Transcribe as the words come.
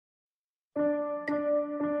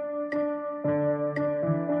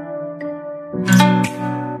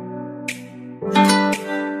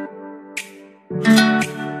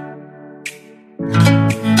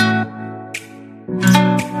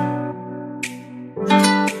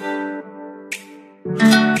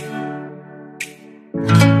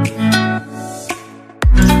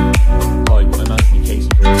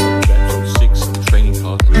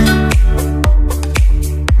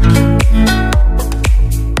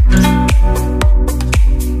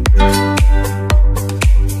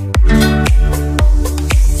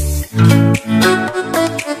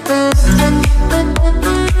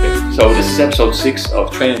episode 6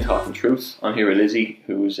 of Training, Thought and Truth. I'm here with Lizzie,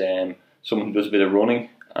 who's someone who does a bit of running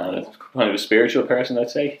and is kind of a spiritual person, I'd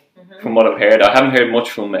say, from what I've heard. I haven't heard much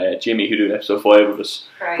from Jimmy, who did episode 5 of us,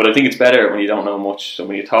 but I think it's better when you don't know much, so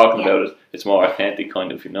when you're talking about it, it's more authentic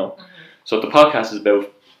kind of, So what the podcast is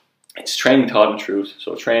about, it's training, thought and truth.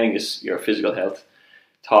 So training is your physical health,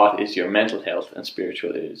 thought is your mental health, and truth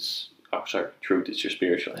is your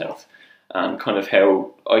spiritual health. And kind of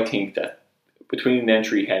how I think that between them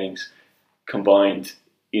three headings combined,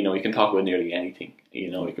 you can talk about nearly anything.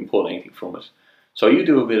 You can pull anything from it. So you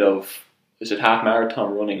do a bit of, is it half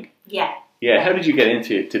marathon running? Yeah. Yeah, how did you get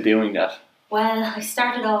into doing that? Well, I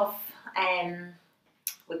started off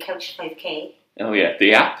with Couch 5K. Oh yeah,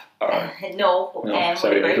 the app? Or? No.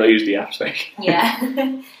 Sorry, I use the app, sorry.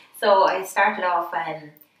 Yeah. So I started off,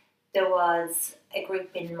 there was a group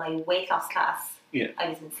in my weight loss class. Yeah. I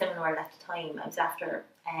was in Slimming at the time. I was after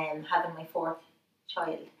having my 4th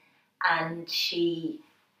child, and she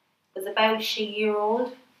was about a year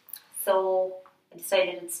old, so I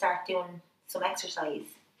decided to start doing some exercise,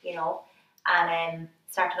 and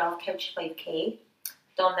started off Couch 5K,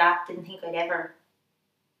 done that, didn't think I'd ever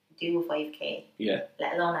do a 5K,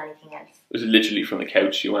 let alone anything else. Was it literally from the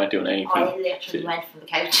couch, you weren't doing anything? I literally went from the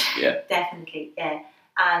couch, yeah. Definitely, yeah,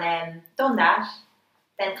 and done that,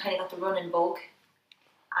 then kind of got the running bug,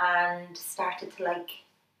 and started to like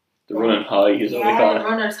the running high is what they call it. The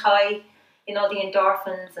runner's high, the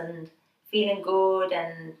endorphins and feeling good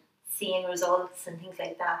and seeing results and things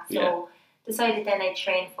like that. So decided then I'd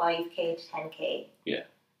train 5K to 10K. Yeah.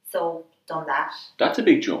 So done that. That's a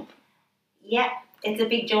big jump. Yeah, it's a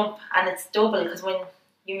big jump, and it's double because when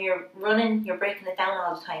you're running, you're breaking it down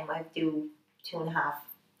all the time. I do 2.5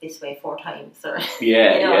 this way 4 times. Or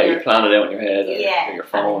you plan it out in your head or your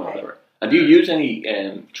phone or whatever. And do you use any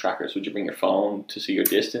trackers? Would you bring your phone to see your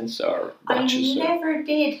distance or watches? I never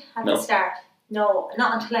did at the start. No,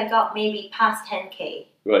 not until I got maybe past 10K.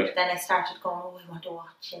 Right. Then I started going, I want to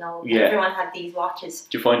watch, Everyone had these watches.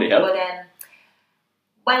 Did you find it help? But,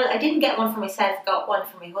 well, I didn't get one for myself. I got one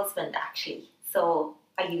for my husband, actually. So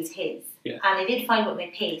I used his. Yeah. And I did find with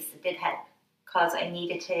my pace, it did help. Because I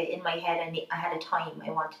needed to, in my head, I had a time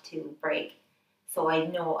I wanted to break. So I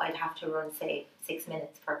know I'd have to run, say, 6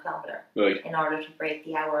 minutes per kilometre in order to break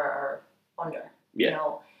the hour or under. Yeah.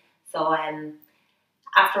 So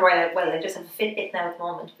after a while, I just have a Fitbit now at the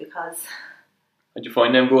moment because. Did you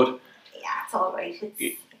find them good? Yeah, it's all right.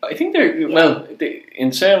 I think they're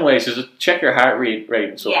in certain ways. Does it check your heart rate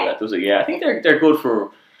and stuff like that? Does it? Yeah, I think they're good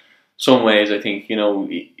for some ways. I think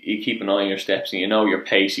you keep an eye on your steps and your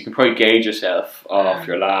pace. You can probably gauge yourself off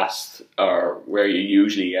your last or where you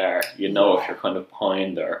usually are. If you're kind of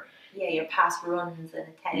behind or. Yeah, your past runs and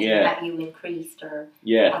it tells you have you increased or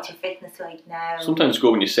what's your fitness like now. Sometimes it's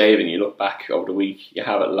good when you save and you look back over the week, you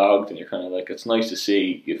have it logged and you're kind of like, it's nice to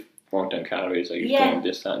see you've burnt down calories or you've done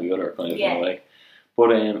this, that and the other kind of in a way.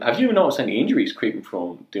 But have you noticed any injuries creeping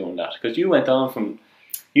from doing that? Because you went on from,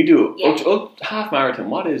 you do half marathon.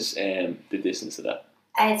 What is the distance of that?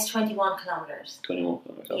 It's 21 kilometres. 21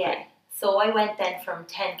 kilometres, okay. Yeah. So I went then from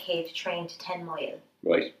 10K to train to 10 mile.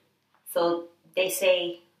 Right. So they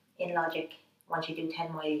say, in logic, once you do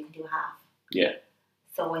 10 mile, you can do half. Yeah.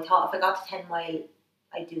 So I thought if I got to 10 mile,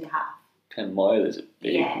 I'd do the half. 10 mile is a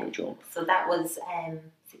big jump. So that was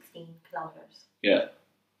 16 kilometres. Yeah.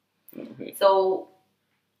 Okay. So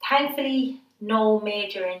thankfully, no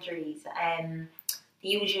major injuries. The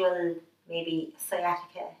usual, maybe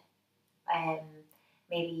sciatica,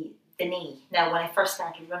 maybe the knee. Now, when I first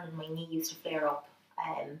started running, my knee used to flare up,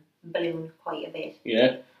 balloon quite a bit.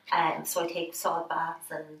 Yeah. So I take salt baths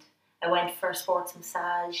and I went for a sports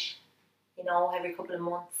massage, every couple of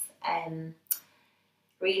months.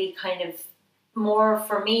 Really kind of more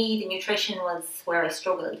for me, the nutrition was where I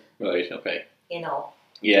struggled. Right, okay.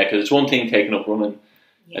 Yeah, because it's one thing taking up running.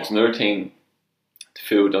 Yeah. It's another thing, the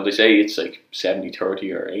food. They say it's like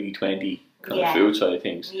 70-30 or 80-20 kind of food side of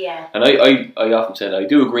things. Yeah. And I often said I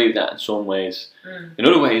do agree with that in some ways. In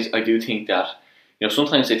other ways, I do think that,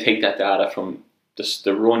 sometimes they take that data from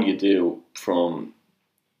the run you do from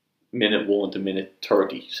minute 1 to minute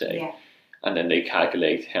 30, say, and then they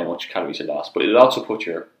calculate how much calories you lost. But it'll also put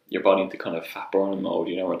your body into kind of fat burning mode,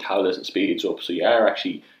 metabolism speeds up, so you are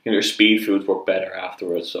actually, your speed foods work better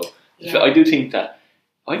afterwards. So I do think that,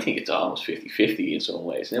 I think it's almost 50-50 in some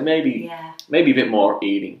ways. Now maybe a bit more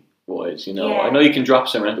eating wise, I know you can drop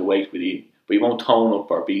some amount of weight with eating, but you won't tone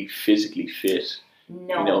up or be physically fit.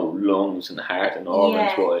 No. Lungs and heart and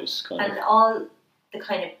organs wise. And all the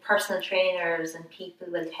kind of personal trainers and people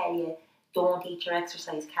will tell you, don't eat your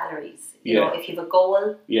exercise calories. You know, if you have a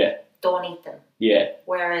goal, don't eat them. Yeah.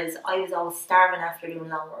 Whereas I was always starving after doing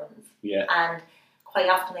long runs. Yeah. And quite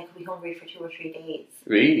often I could be hungry for 2 or 3 days.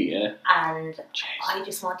 Really, yeah. And Jeez. I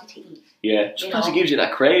just wanted to eat. Yeah, just because it gives you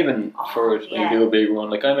that craving for it when you do a big run.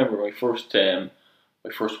 Like I remember my first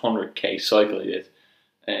 100k cycle I did,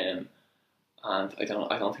 and I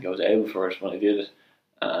don't think I was able for it when I did it.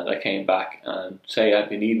 And I came back and say I'd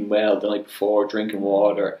been eating well the night before, drinking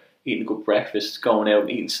water, eating a good breakfast, going out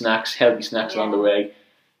and eating snacks, healthy snacks along the way.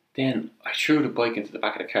 Then I threw the bike into the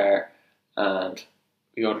back of the car and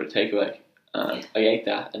we ordered a takeaway. And I ate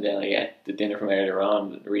that, and then I ate the dinner from earlier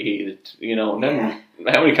on, reheated, and then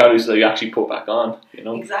how many calories do you actually put back on,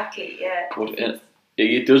 Exactly, yeah. But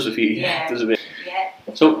it does a few, it does a bit. Yeah.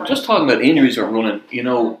 So just talking about injuries or running,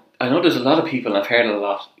 I know there's a lot of people, and I've heard it a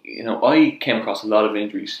lot, I came across a lot of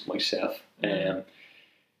injuries myself.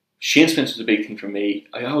 Shin splints was a big thing for me.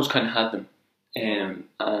 I always kind of had them. And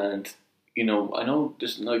I know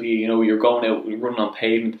there's an idea, you're going out and running on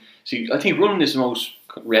pavement. See, I think running is the most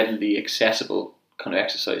readily accessible kind of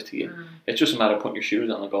exercise to you. It's just a matter of putting your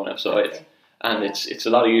shoes on and going outside. And it's a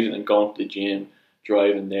lot easier than going to the gym,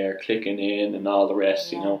 driving there, clicking in and all the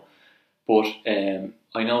rest, But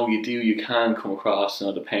I know you can come across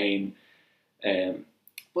the pain.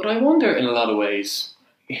 But I wonder in a lot of ways,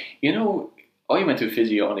 I went to a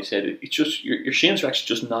physio and they said it's just your shins are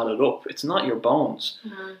actually just knotted up. It's not your bones.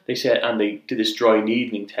 They said, and they did this dry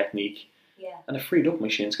needling technique, and it freed up my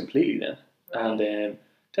shins completely then. And then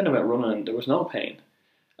I went running and there was no pain.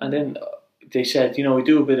 And then they said, we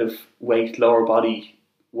do a bit of lower body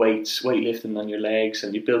weights, weightlifting on your legs,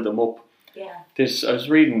 and you build them up. I was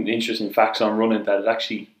reading interesting facts on running that it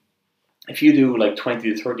actually, if you do like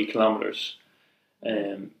 20 to 30 kilometers,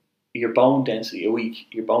 your bone density a week,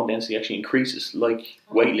 your bone density actually increases like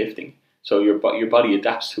weightlifting. So your body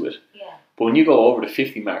adapts to it. But when you go over the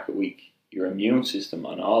 50 mark a week, your immune system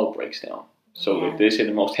and all breaks down. So they say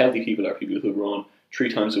the most healthy people are people who run 3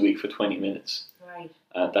 times a week for 20 minutes.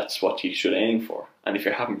 And that's what you should aim for. And if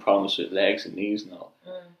you're having problems with legs and knees and all,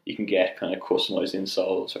 you can get kind of customized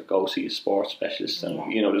insoles or go see a sports specialist. And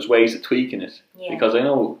there's ways of tweaking it. Because I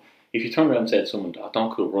know if you turn around and say to someone,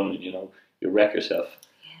 don't go running, you'll wreck yourself.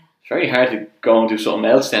 It's very hard to go and do something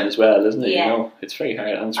else then as well, isn't it? It's very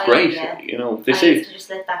hard, and it's great. They say, I used to just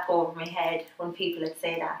let that go over my head when people would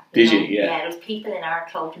say that. Did you? Yeah, there's people in our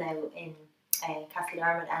club now in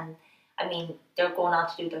Castledermot, and I mean they're going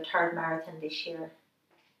on to do their 3rd marathon this year.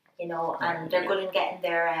 And they're good in getting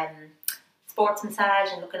their sports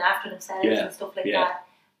massage and looking after themselves and stuff like that.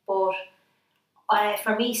 But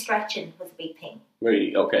for me, stretching was a big thing.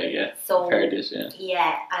 Really? Okay, yeah. So, I've heard this,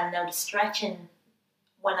 yeah, and now the stretching,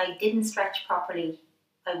 when I didn't stretch properly,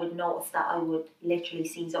 I would notice that I would literally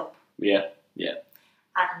seize up. Yeah.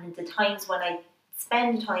 And the times when I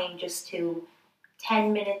spend time just to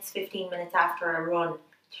 10 minutes, 15 minutes after a run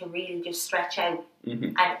to really just stretch out.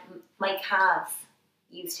 And my calves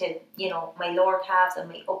used to, my lower calves and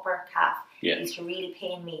my upper calf used to really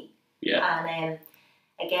pain me. And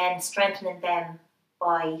again, strengthening them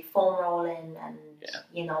by foam rolling and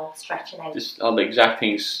stretching out. Just all the exact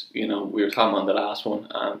things we were talking on the last one,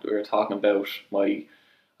 and we were talking about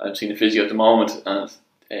I'm seeing a physio at the moment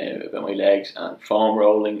and about my legs and foam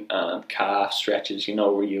rolling and calf stretches.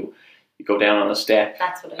 Where you go down on a step.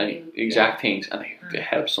 That's what I do. Exact things, and it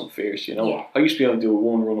helps some fierce. I used to be able to do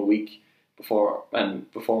 1 run a week before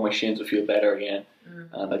my shins would feel better again,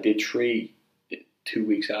 and I did 3. 2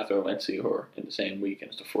 weeks after I went to see her in the same week,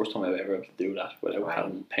 and it's the first time I've ever able to do that without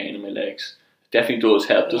having pain in my legs. It definitely does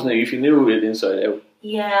help, doesn't it? If you knew it inside out.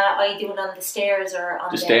 Yeah, I do it on the stairs or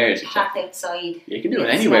on the stairs, path outside. Yeah, you can do it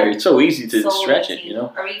anywhere. It's so easy to stretch it,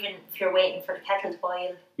 Or even if you're waiting for the kettle to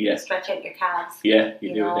boil, stretch out your calves. Yeah,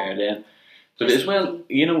 you do it there and then. But as well,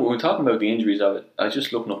 when we're talking about the injuries of it, I was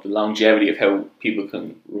just looking up the longevity of how people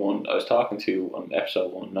can run. I was talking to, on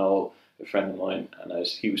episode 1, Noel, a friend of mine, and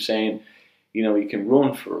he was saying, you can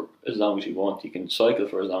run for as long as you want. You can cycle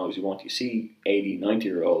for as long as you want. You see 80,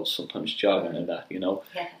 90-year-olds sometimes jogging and that,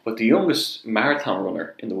 But the youngest marathon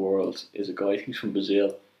runner in the world is a guy, I think he's from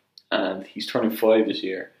Brazil, and he's turning 5 this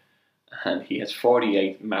year, and he has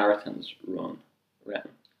 48 marathons run.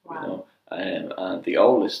 Wow. And the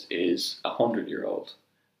oldest is a 100-year-old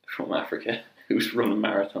from Africa who's running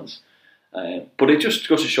marathons. But it just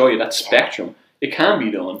goes to show you that spectrum. It can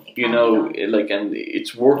be done, and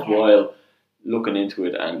it's worthwhile looking into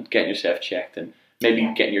it and getting yourself checked, and maybe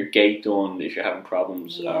getting your gait done if you're having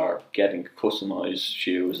problems, or getting customized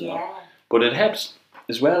shoes and all. But it helps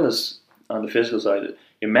as well as on the physical side,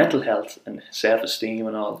 your mental health and self-esteem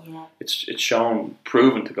and all. It's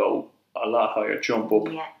proven to go a lot higher, jump up.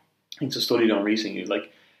 It's a study done recently,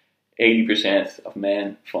 like 80% of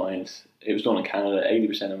men find, it was done in Canada,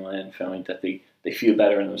 80% of men find that they they feel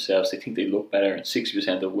better in themselves. They think they look better, and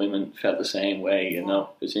 60% of women felt the same way. You know,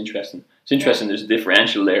 it's interesting. It's interesting. There's a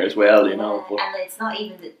differential there as well. You know, but and it's not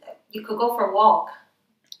even you could go for a walk.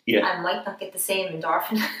 Yeah. And might not get the same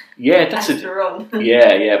endorphin. Yeah, that's as the run.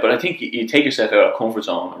 yeah. But I think you take yourself out of comfort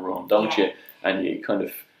zone and run, don't you? And you kind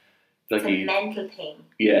of it's a mental thing.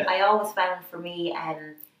 Yeah. I always found for me,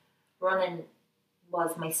 running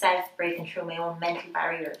was myself breaking through my own mental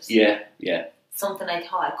barriers. Yeah. Something I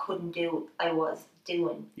thought I couldn't do, I was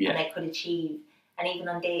doing, and I could achieve. And even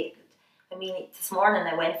on days, I mean, this morning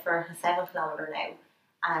I went for a 7 kilometre now,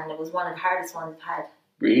 and it was one of the hardest ones I've had.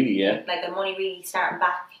 Really, yeah. Like I'm only really starting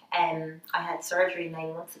back. I had surgery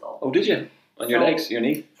 9 months ago. Oh, did you? On your legs, your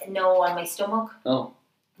knee? No, on my stomach. Oh.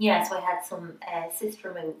 Yeah, so I had some cyst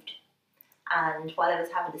removed, and while I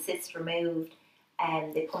was having the cyst removed,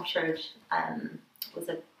 they punctured.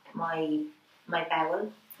 My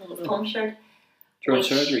bowel was punctured during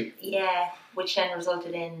surgery? Yeah, which then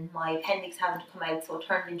resulted in my appendix having to come out, so it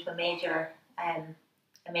turned into a major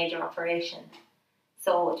operation.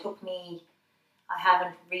 So it took me. I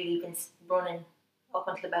haven't really been running up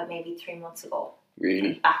until about maybe 3 months ago.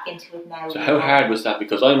 Really? I'm back into it now. So how hard was that?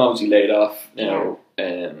 Because I'm obviously laid off now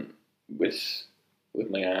with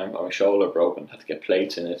my arm or my shoulder broken. Had to get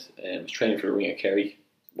plates in it. I was training for the Ring of Kerry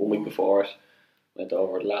 1 week before it. Went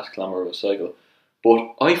over the last kilometre of a cycle.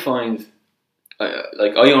 But I find,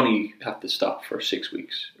 I only have to stop for 6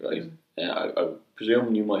 weeks, right? I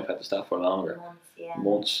presume you might have had to stop for longer.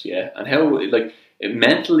 Months, yeah. And how,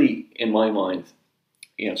 mentally, in my mind,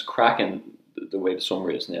 it's cracking the way the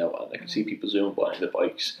summer is now, and I can see people zooming by on the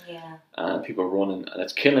bikes, and people running, and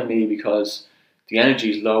it's killing me because the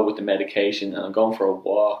energy is low with the medication, and I'm going for a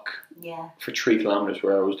walk for 3 kilometres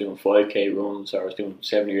where I was doing 5k runs, or I was doing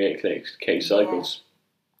 7 or 8k cycles.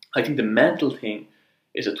 I think the mental thing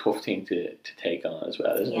is a tough thing to take on as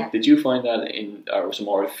well, isn't it? Did you find that or was it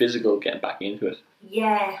more physical getting back into it?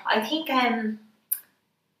 Yeah, I think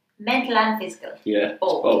mental and physical. Yeah,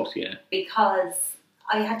 both, yeah. Because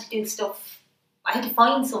I had to do stuff. I had to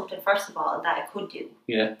find something first of all that I could do.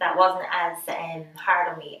 Yeah. That wasn't as hard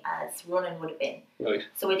on me as running would have been. Right.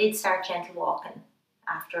 So I did start gentle walking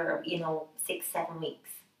after 6-7 weeks,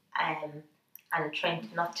 and trying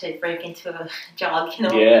not to break into a jog.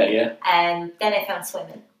 Yeah. And then I found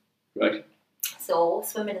swimming. Right. So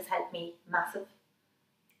swimming has helped me massive.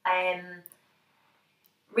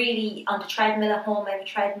 Really on the treadmill at home, I have a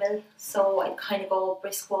treadmill, so I kind of go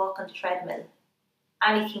brisk walk on the treadmill.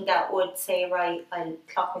 Anything that would say, right, I'll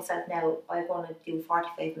clock myself now, I'm going to do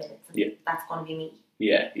 45 minutes, and that's going to be me.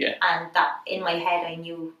 Yeah. And that, in my head, I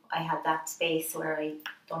knew I had that space where I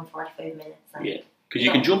done 45 minutes. And, because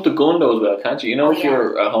you can jump the gun though as well, can't you? If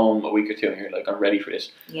you're at home a week or two and you're like, I'm ready for this.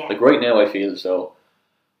 Yeah. Like right now I feel as though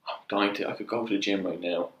I'm dying to, I could go to the gym right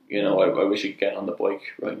now. I wish I could get on the bike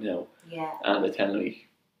right now. Yeah. And they tell me,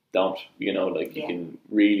 don't, you can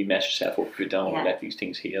really mess yourself up if you don't let these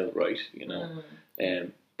things heal, right,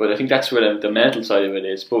 but I think that's where the mental side of it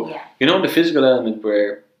is. But, the physical element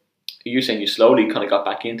where you're saying you slowly kind of got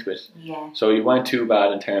back into it. Yeah. So you weren't too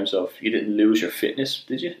bad in terms of, you didn't lose your fitness,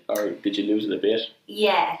 did you? Or did you lose it a bit?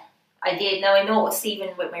 Yeah, I did. Now I noticed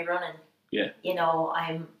even with my running. Yeah.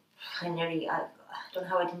 I don't know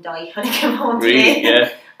how I didn't die when I came home really? today. Yeah.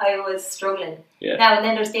 I was struggling. Yeah. Now and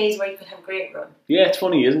then there's days where you could have a great run. Yeah, it's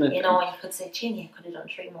funny, isn't it? And you could say, Chinny, I could have done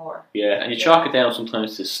 3 more. Yeah, and you chalk it down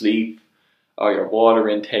sometimes to sleep, or your water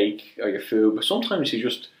intake, or your food, but sometimes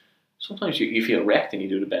you feel wrecked and you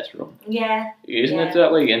do the best run. Yeah. Isn't it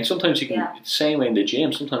that way? And sometimes you can, it's the same way in the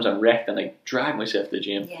gym. Sometimes I'm wrecked and I drag myself to the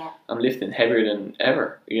gym. Yeah. I'm lifting heavier than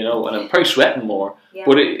ever, and I'm probably sweating more. Yeah.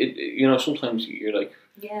 But sometimes you're like,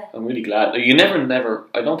 I'm really glad. You never,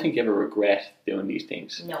 I don't think you ever regret doing these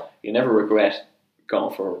things. No. You never regret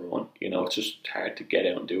going for a run. It's just hard to get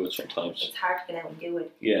out and do it sometimes. It's hard to get out and do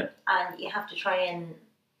it. Yeah. And you have to try and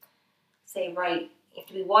say, right, you have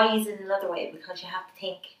to be wise in another way, because you have to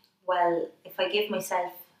think, well, if I give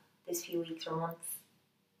myself this few weeks or months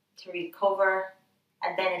to recover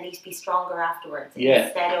and then at least be stronger afterwards,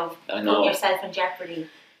 instead of putting yourself in jeopardy.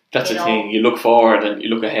 That's the thing. You look forward and you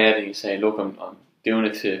look ahead and you say, look, I'm doing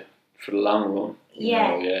it for the long run.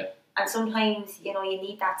 Yeah. And sometimes, you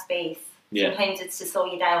need that space. Yeah. Sometimes it's to slow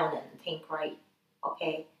you down and think, right,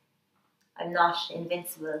 okay, I'm not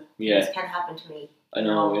invincible. Yeah. This can happen to me. I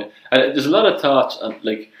know, yeah. And there's a lot of thoughts, and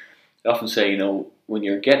I often say, when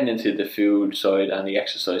you're getting into the food side and the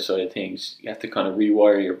exercise side of things, you have to kind of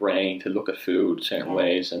rewire your brain to look at food certain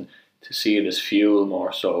ways and to see it as fuel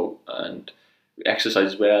more so, and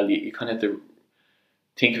exercise as well. You kind of have to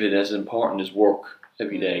think of it as important as work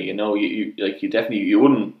every day. You definitely, you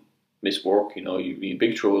wouldn't miss work, you'd be in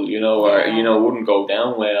big trouble, or wouldn't go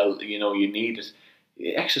down well, you need it.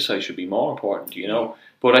 Exercise should be more important,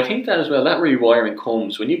 But I think that as well, that rewiring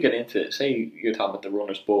comes when you get into, say, you're talking about the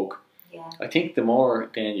runner's bug. Yeah. I think the more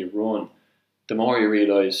then you run, the more you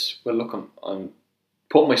realise, well, look, I'm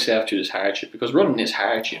putting myself through this hardship, because running is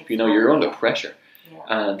hardship. You're under pressure,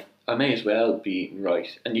 and I may as well be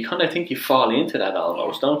right. And you kind of think you fall into that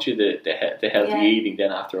almost, don't you? The healthy eating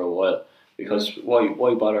then after a while, because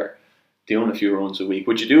why bother doing a few runs a week?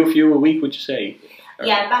 Would you do a few a week? Would you say?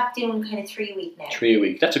 Yeah, I'm back doing kind of 3 a week now. 3 a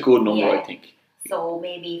week. That's a good number, I think. So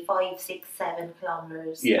maybe 5, 6, 7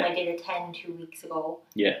 kilometres. Yeah. I did a 10 2 weeks ago.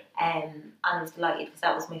 Yeah. And I was delighted because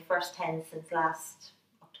that was my first 10 since last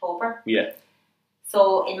October. Yeah.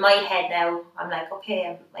 So in my head now, I'm like,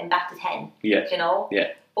 okay, I'm back to 10. Yeah. Yeah.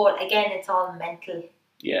 But again, it's all mental.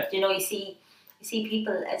 Yeah. You see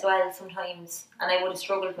people as well sometimes, and I would have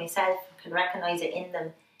struggled myself, can recognise it in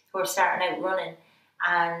them, who are starting out running,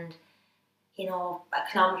 and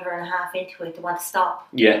a kilometre and a half into it, they want to stop.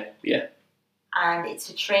 Yeah. Yeah. And it's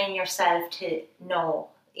to train yourself to know,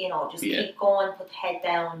 just keep going, put the head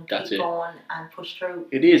down, keep going and push through.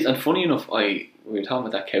 It is, and funny enough, we were talking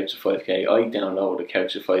about that Couch to 5K. I downloaded the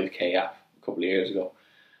Couch to 5K app a couple of years ago,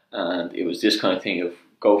 and it was this kind of thing of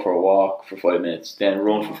go for a walk for 5 minutes, then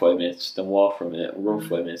run for 5 minutes, then walk for a minute, and run for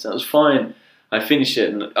 5 minutes. And it was fine. I finished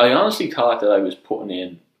it, and I honestly thought that I was putting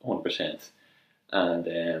in 100%. And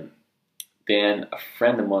then a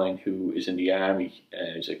friend of mine who is in the army,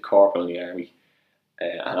 is a corporal in the army,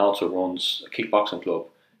 and also runs a kickboxing club.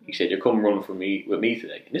 He said, "You're coming running with me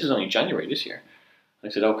today." And this is only January this year. I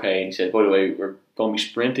said, "Okay." And he said, "By the way, we're going to be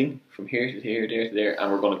sprinting from here to here, there to there,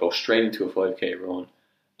 and we're going to go straight into a 5K run,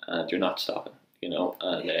 and you're not stopping." And I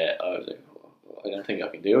was like, "I don't think I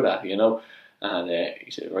can do that," And he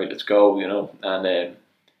said, "Right, let's go,"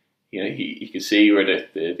 And he could see where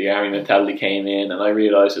the army mentality came in, and I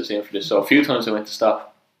realised I was in for this. So a few times I went to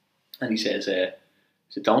stop, and he said,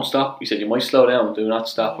 "Don't stop." He said, "You might slow down, do not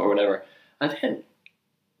stop," or whatever. And then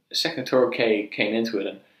the second, third K came into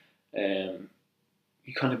it, and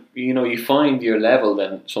you kind of, you find your level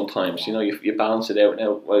then sometimes, you balance it out.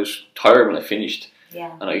 Now, I was tired when I finished,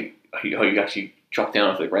 and I actually dropped down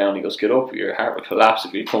onto the ground. He goes, "Get up, your heart will collapse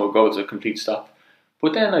if you go to a complete stop."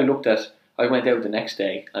 But then I went out the next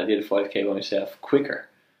day and I did a 5K by myself quicker.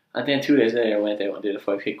 And then 2 days later I went out and did a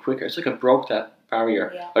 5K quicker. It's like I broke that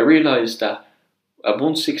barrier. Yeah. I realised that at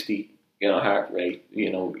 160, heart rate,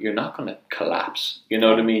 you're not going to collapse. You know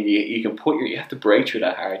what I mean? You can you have to break through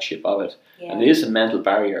that hardship of it. Yeah. And it is a mental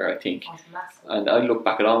barrier, I think. And I look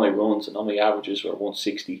back at all my runs, and all my averages were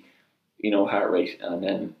 160, heart rate. And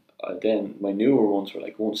then my newer ones were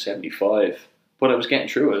like 175. But I was getting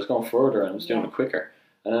through it. I was going further and I was doing it quicker.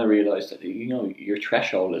 And then I realised that, your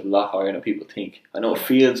threshold is a lot higher than people think. I know it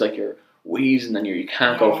feels like you're wheezing and you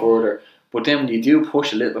can't go further. But then when you do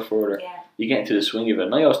push a little bit further, you get into the swing of it.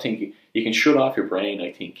 And I always think you can shut off your brain,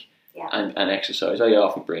 I think, and exercise. I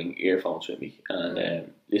often bring earphones with me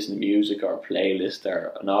and listen to music or a playlist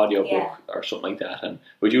or an audio book or something like that. And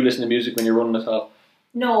would you listen to music when you're running at all?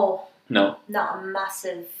 No. No? Not a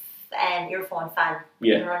massive earphone fan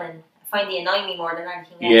when running. I find they annoy me more than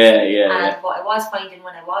anything else. And what I was finding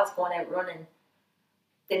when I was going out running,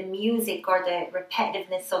 the music or the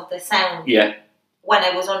repetitiveness of the sound when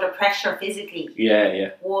I was under pressure physically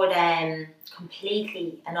would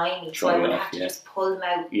completely annoy me. So I would have to just pull them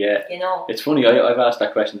out. It's funny, I've asked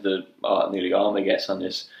that question to nearly all my guests on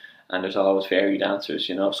this, and there's always varied answers.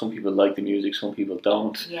 Some people like the music, some people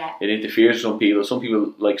don't. It interferes with some people. Some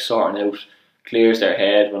people like sorting out, clears their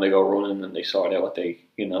head when they go running, and they sort out what they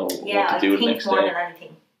what to do the next more day. Than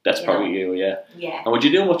anything. That's probably you, Yeah. And would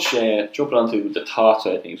you do much, jumping onto the thought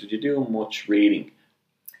side of things, would you do much reading?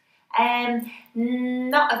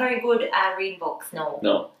 Not a very good at reading books, no.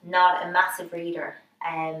 No. Not a massive reader.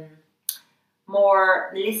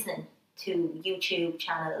 More listening to YouTube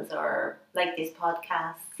channels or like this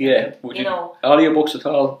podcast. Yeah. Would you audiobooks at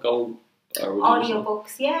all go?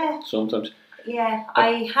 Audiobooks, sometimes. Yeah,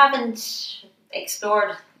 I haven't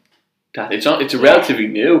explored that. It's a relatively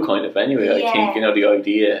new kind of anyway. I think the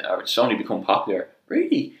idea, or it's only become popular.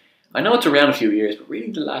 Really, I know it's around a few years, but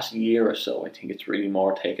really the last year or so, I think it's really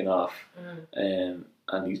more taken off. And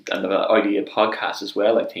the idea of podcasts as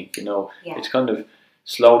well. I think it's kind of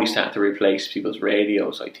slowly starting to replace people's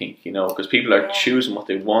radios. I think because people are choosing what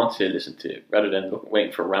they want to listen to rather than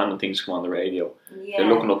waiting for random things to come on the radio. They're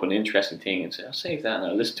looking up an interesting thing and say, "I'll save that and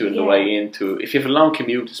I'll listen to it on the way into." If you have a long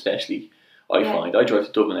commute, especially, I find I drive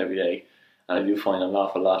to Dublin every day, and I do find an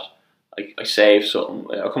awful lot. I save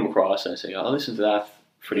something, I come across and I say, "I'll listen to that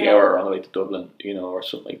for the hour on the way to Dublin," or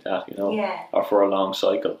something like that, or for a long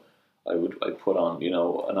cycle. I'd put on,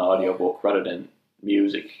 an audio book rather than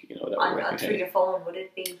music, that would on through your phone, would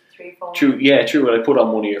it be through your phone? True. Well, I put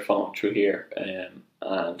on one earphone through here, and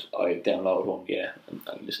I download one, and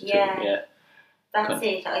listen to it, yeah. That's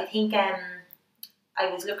it. I think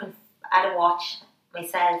I was looking at a watch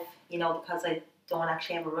myself, because I don't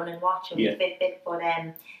actually have a running watch, with Fitbit, but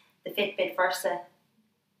the Fitbit Versa,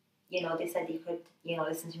 they said you could,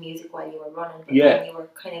 listen to music while you were running, but then you were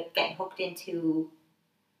kind of getting hooked into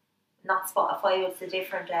not Spotify, it's a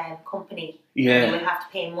different company. Yeah. And you would have to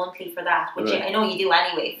pay monthly for that, which I know you do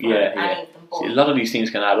anyway for any of them. But see, a lot of these things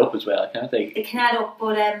can add up as well, can't they? They can add up,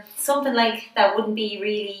 but something like that wouldn't be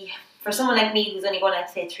really, for someone like me who's only going out,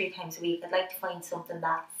 say, 3 times a week, I'd like to find something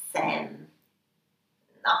that's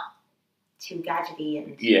not too gadgety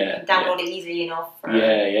and download it easily enough.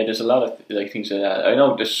 There's a lot of things like that. I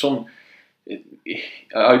know there's some.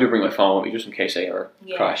 I do bring my phone with me just in case I ever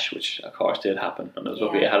crash, which of course did happen, and I was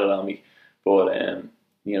lucky I had it on me. But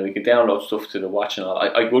you can download stuff to the watch and all.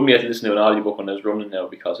 I wouldn't be able to listen to an audiobook when I was running now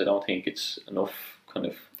because I don't think it's enough kind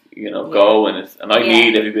of go, and I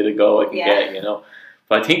need every bit of go I can get.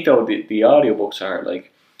 But I think though the audiobooks are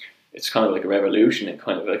like, it's kind of like a revolution, and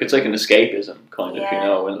kind of like it's like an escapism kind of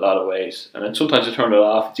in a lot of ways. And then sometimes I turn it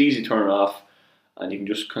off. It's easy to turn it off. And you can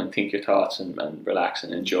just kind of think your thoughts and relax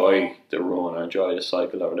and enjoy the run or enjoy the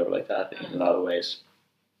cycle or whatever like that in a lot of ways.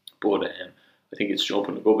 But I think it's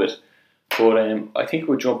jumping a good bit. But I think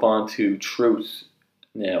we'll jump on to truth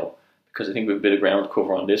now, because I think we have a bit of ground to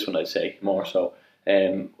cover on this one, I'd say, more so.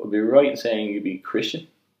 Would be right in saying you'd be Christian?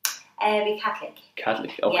 Be Catholic.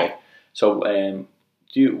 Catholic, okay. Yeah. So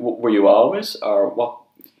were you always, or what?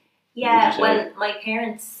 Yeah, well, my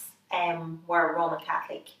parents were Roman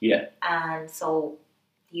Catholic. Yeah. And so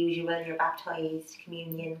the usual, you're baptised,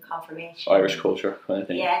 communion, confirmation. Irish culture kind of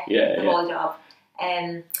thing. Yeah, the whole job.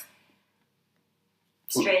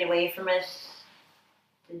 Straight away from it,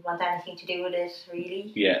 didn't want anything to do with it,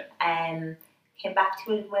 really. Yeah. Came back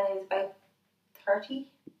to it when I was about 30.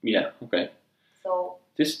 Yeah, okay. So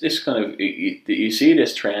this kind of, you see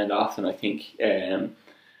this trend often, I think,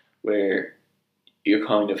 where you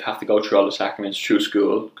kind of have to go through all the sacraments through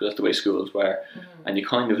school, because that's the way schools were, and you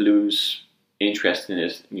kind of lose interest in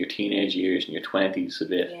it in your teenage years, in your 20s a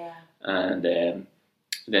bit, and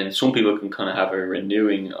then some people can kind of have a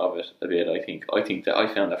renewing of it a bit. I think that I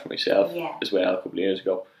found that for myself as well a couple of years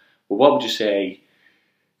ago. But what would you say,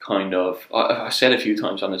 kind of, I said a few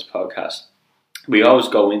times on this podcast, we always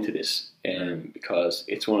go into this because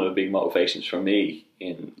it's one of the big motivations for me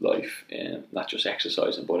in life, not just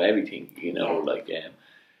exercising but everything,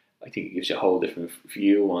 I think it gives you a whole different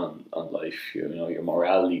view on life, your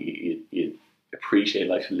morality, you appreciate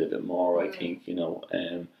life a little bit more, I think,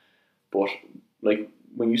 but like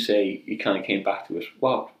when you say you kind of came back to it,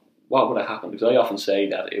 what would have happened? Because I often say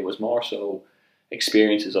that it was more so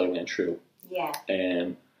experiences I went through,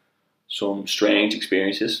 some strange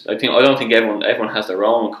experiences. I don't think everyone has their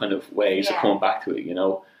own kind of ways of coming back to it.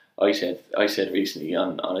 I said recently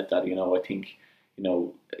on it that I think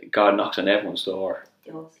God knocks on everyone's door,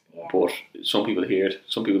 but some people hear it,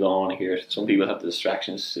 some people don't want to hear it. Some people have the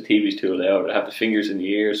distractions, the TV's too loud, they have the fingers in the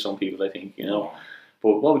ears. Some people, I think,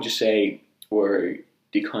 But what would you say were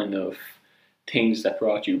the kind of things that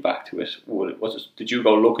brought you back to it? Did you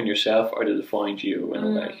go looking yourself, or did it find you in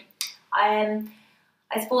a way?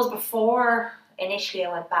 I suppose before initially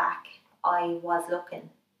I went back, I was looking.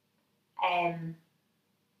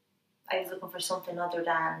 I was looking for something other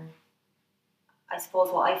than, I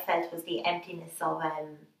suppose what I felt was the emptiness of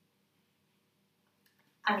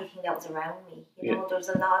anything that was around me. There's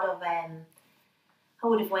a lot of, I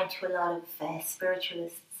would have went to a lot of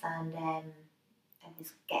spiritualists, and I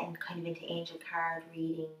was getting kind of into angel card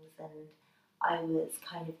readings, and I was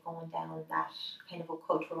kind of going down that kind of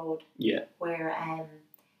occult road, where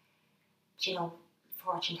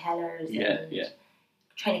fortune tellers, and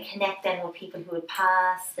trying to connect then with people who had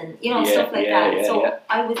passed, and stuff like that. So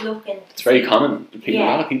I was looking. It's very common. A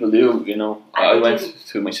lot of people do. I went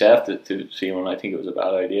to myself to see one. I think it was a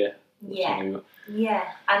bad idea. And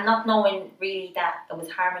not knowing really that it was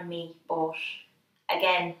harming me, but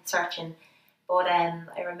again searching. But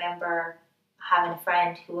I remember having a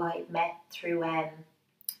friend who I met through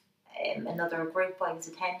another group I was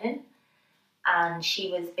attending, and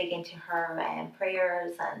she was big into her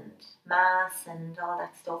prayers and mass and all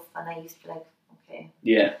that stuff, and I used to be like, okay,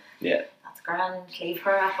 that's grand, leave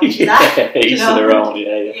her at what she's at. Each to their own,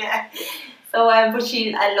 So, but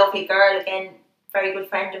she's a lovely girl, again, very good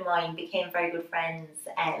friend of mine, became very good friends,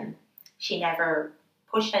 and she never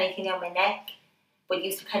pushed anything down my neck, but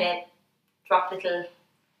used to kind of drop little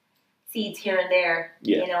seeds here and there,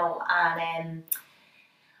 and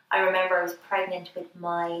I remember I was pregnant with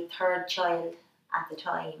my third child at the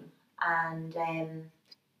time, and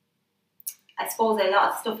I suppose a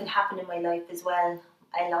lot of stuff had happened in my life as well.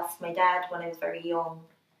 I lost my dad when I was very young,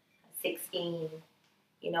 16.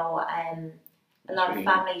 You know, a lot of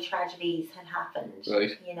family tragedies had happened.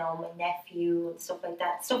 Right. You know, my nephew and stuff like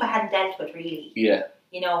that. Stuff I hadn't dealt with really. Yeah.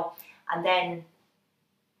 You know, and then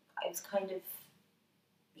I was kind of,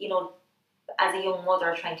 you know, as a young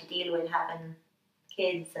mother trying to deal with having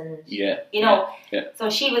kids and, you know. Yeah. So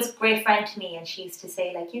she was a great friend to me, and she used to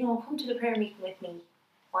say, like, you know, come to the prayer meeting with me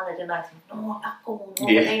one of the nights. No, I'm not going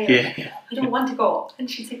over there. Yeah. I don't want to go. And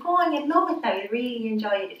she'd say, go on, you'd love it now. You'd really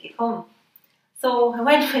enjoy it if you come. So I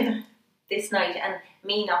went with her this night, and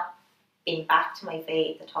me not being back to my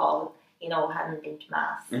faith at all, you know, hadn't been to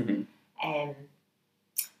Mass. Mm-hmm.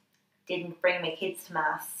 Didn't bring my kids to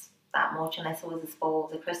Mass that much, and I suppose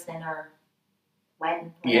a christening or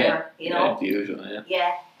wedding, whatever, you know. Yeah, the usual, yeah.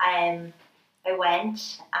 Yeah, I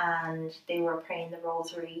went, and they were praying the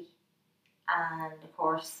rosary, and of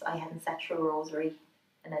course I hadn't sat through a rosary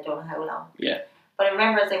and I don't know how long. Yeah. But I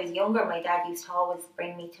remember as I was younger, my dad used to always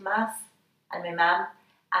bring me to Mass, and my mum,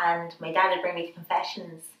 and my dad would bring me to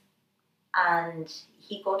confessions, and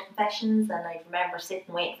he'd go to confessions, and I'd remember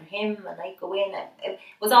sitting waiting for him, and I'd go in. It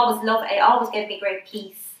was always love. It always gave me great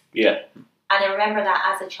peace. Yeah. And I remember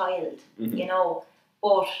that as a child, Mm-hmm. you know.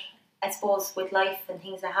 But I suppose with life and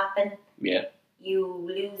things that happen, you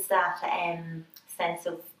lose that sense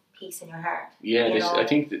of peace in your heart. Yeah, I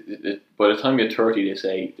think that by the time you're 30, they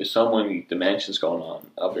say there's so many dimensions going on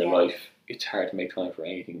of your life. It's hard to make time for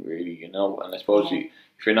anything really, you know. And I suppose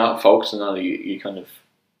if you're not focusing on it, you kind of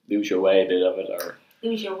lose your way a bit of it, or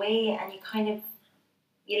lose your way, and you kind of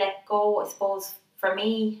let go. I suppose for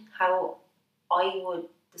me, how I would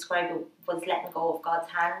describe it was letting go of God's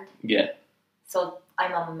hand. Yeah. So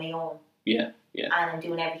I'm on my own. Yeah. And I'm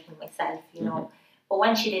doing everything myself, you know. Mm-hmm. But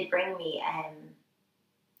when she did bring me, I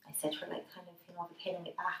said to her, like, kind of, you know, the pain in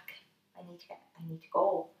my back, I need to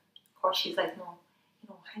go. Of course, she's like, no, you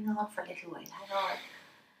know, hang on for a little while, hang on.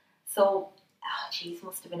 So,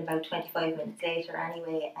 must have been about 25 minutes later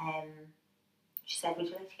anyway. She said, would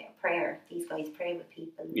you like to get a prayer? These guys pray with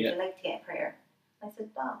people. Would you like to get a prayer? I said,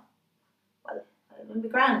 no. Well, it'll be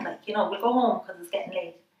grand, like, you know, we'll go home because it's getting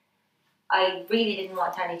late. I really didn't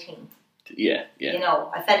want anything. Yeah. You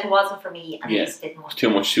know, I felt it wasn't for me, and I just didn't want it. Too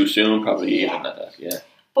much too soon, probably, even at that,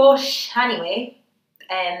 But anyway,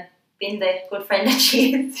 being the good friend that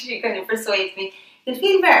she is, she kind of persuades me, you'll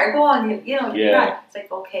feel better, go on, you know, you'll be grand. It's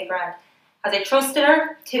like, okay, grand. Because I trusted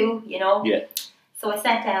her too, you know. Yeah. So I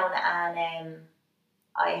sat down and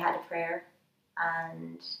I had a prayer,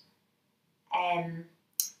 and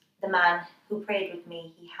the man who prayed with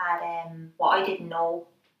me, he had what I didn't know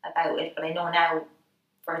about it, but I know now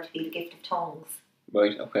for it to be the gift of tongues.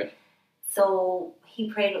 Right, okay. So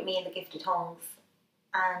he prayed with me in the gift of tongues,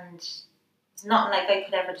 and it's nothing like I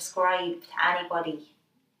could ever describe to anybody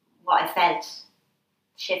what I felt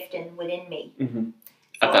shifting within me. Mm-hmm.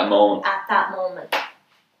 At that moment. At that moment.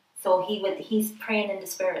 So he's praying in the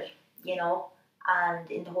Spirit, you know, and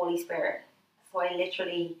in the Holy Spirit. So I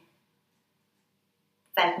literally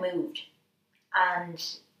felt moved, and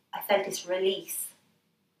I felt this release,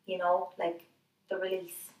 you know, like the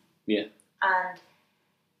release. Yeah. And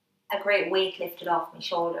a great weight lifted off my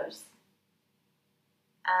shoulders.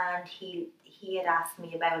 And he had asked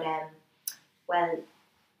me about, well,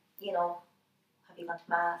 you know, have you gone to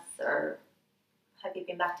Mass, or have you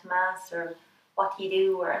been back to Mass, or what do you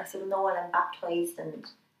do? Or I said, no, well, I'm baptised and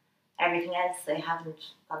everything else. I haven't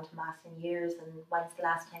gone to Mass in years. And when's the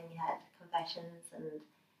last time you had confessions? And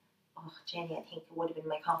oh, Jenny, I think it would have been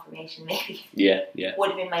my confirmation, maybe. Yeah. Would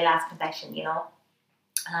have been my last confession, you know.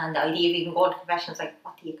 And the idea of even going to confession is like,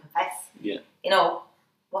 what do you confess? Yeah. You know,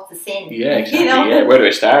 what's a sin? Yeah, exactly. You know? Yeah, where do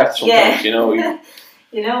I start? Sometimes, you know.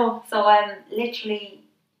 You know, so literally,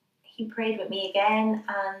 he prayed with me again,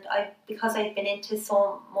 and because I'd been into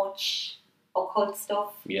so much occult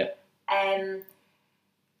stuff. Yeah.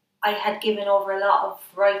 I had given over a lot of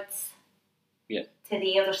rights. Yeah. To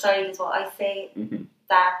the other side is what I say. Mm-hmm.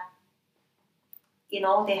 That, you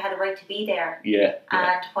know, they had a right to be there. Yeah.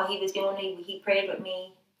 And what he was doing, he prayed with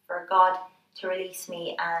me for God to release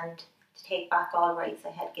me and to take back all rights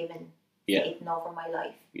I had given Satan over my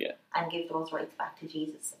life. Yeah. And give those rights back to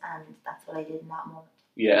Jesus. And that's what I did in that moment.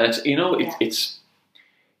 Yeah, and it's, you know,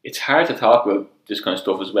 it's hard to talk about this kind of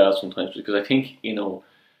stuff as well sometimes, because I think, you know,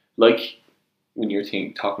 like when you're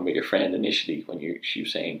talking about your friend initially, when she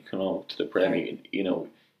was saying, come on to the prayer meeting, you know,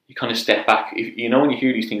 you kind of step back. You know, when you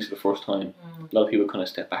hear these things for the first time, a lot of people kind of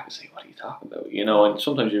step back and say, what are you talking about? You know, and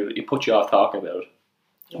sometimes it puts you off talking about it.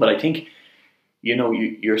 Yeah. But I think you know,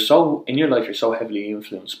 you're so, in your life, you're so heavily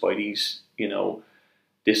influenced by these, you know,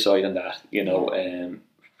 this side and that, you know,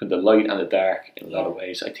 from the light and the dark in a lot of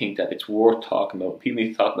ways. I think that it's worth talking about. People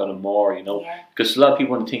need to talk about it more, you know, because a lot of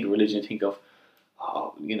people, when they think of religion, think of,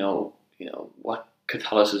 oh, you know, what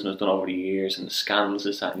Catholicism has done over the years and the scandals,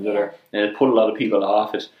 this, that, and the other, and it put a lot of people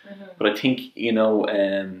off it. But I think, you know,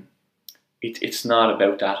 it's not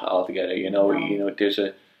about that altogether. You know, there's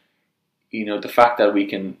a, you know, the fact that we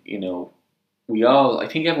can, you know, I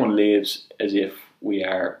think everyone lives as if we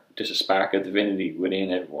are just a spark of divinity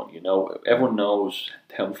within everyone. You know, everyone knows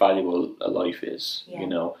how valuable a life is. You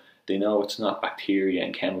know, they know it's not bacteria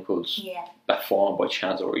and chemicals that form by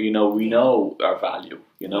chance, or, you know, we know our value.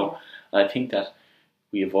 You know, and I think that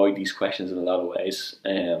we avoid these questions in a lot of ways.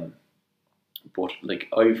 But like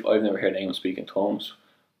I've never heard anyone speak in tongues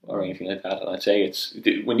or anything like that, and I'd say it's,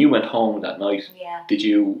 when you went home that night, did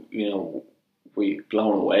you, you know, were you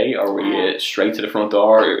blown away, or were you straight to the front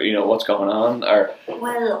door, or, you know, what's going on? Or,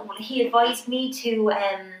 well, he advised me to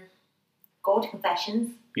go to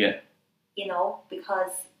confessions. Yeah. You know,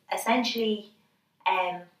 because essentially,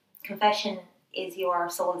 confession is your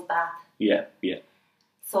soul's bath. Yeah.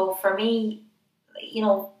 So for me, you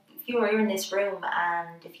know, if you were in this room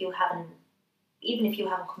and if you haven't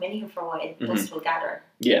come in here for a while, dust will gather.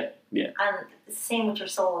 Yeah. And the same with your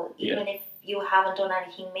soul. Even if you haven't done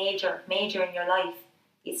anything major in your life,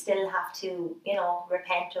 you still have to, you know,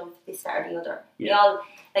 repent of this, that, or the other. We all,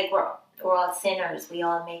 like, we're all sinners. We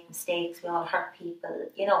all make mistakes. We all hurt people.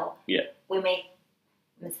 You know. Yeah. We make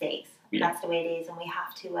mistakes. That's the way it is, and we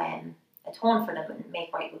have to atone for them and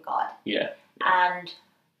make right with God. Yeah. And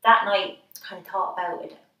that night, kind of thought about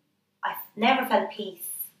it. I've never felt peace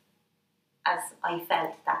as I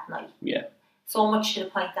felt that night. Yeah. So much to the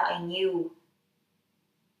point that I knew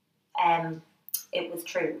it was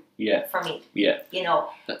true for me. Yeah. You know,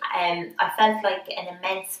 I felt like an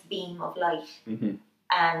immense beam of light.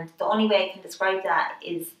 And the only way I can describe that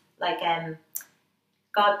is like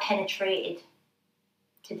God penetrated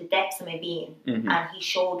to the depths of my being, and he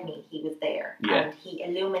showed me he was there, and he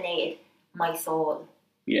illuminated my soul.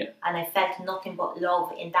 Yeah. And I felt nothing but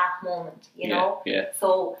love in that moment, you know? Yeah.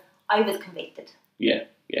 So I was convicted. Yeah.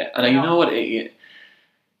 And you know what?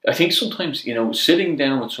 I think sometimes, you know, sitting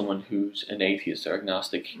down with someone who's an atheist or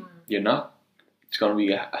agnostic, it's going to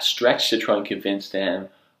be a stretch to try and convince them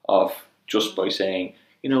of, just by saying,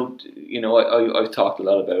 you know, I've talked a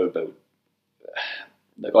lot about,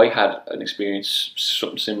 like, I had an experience,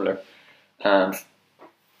 something similar, and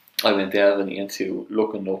I went delving into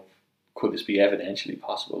looking up, could this be evidentially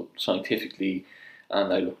possible scientifically,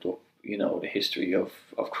 and I looked up, you know, the history of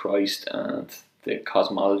Christ and the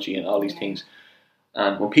cosmology and all these things.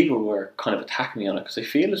 And when people were kind of attacking me on it, because I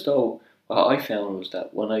feel as though what I found was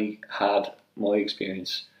that when I had my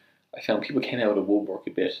experience, I found people came out of the woodwork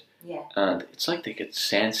a bit, and it's like they could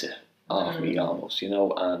sense it off me almost, you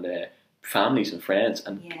know, and families and friends,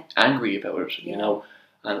 and angry about it, you know,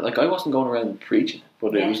 and like I wasn't going around preaching,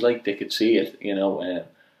 but it was like they could see it, you know.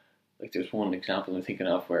 Like there's one example I'm thinking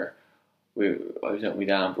of where I was out with my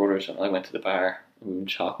dad and brothers, and I went to the bar and we were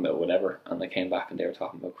talking about whatever, and I came back and they were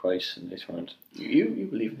talking about Christ, and they turned, you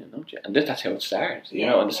believe in him, don't you? And that's how it started, you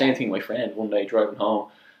know. And the same thing, my friend, one day driving home,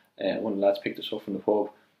 one of the lads picked us up from the pub,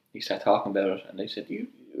 he started talking about it, and they said, you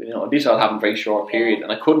know, this all happened very short period,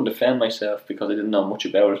 and I couldn't defend myself because I didn't know much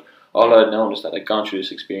about it. All I'd known is that I'd gone through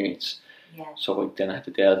this experience, so then I had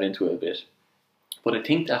to delve into it a bit. But I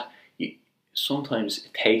think that sometimes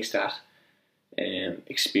it takes that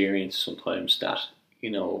experience, sometimes that,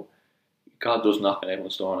 you know, God does knock on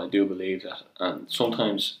everyone's door, and I do believe that. And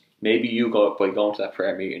sometimes maybe you go by going to that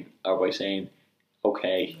prayer meeting, or by saying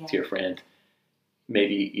okay to your friend,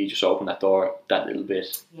 maybe you just opened that door that little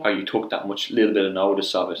bit, or you took that little bit of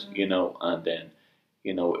notice of it, you know, and then,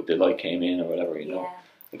 you know, the light came in or whatever, you know.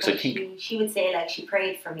 Because I think she would say, like, she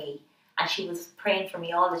prayed for me, and she was praying for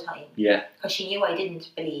me all the time. Yeah. Because she knew I didn't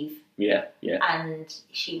believe. Yeah. And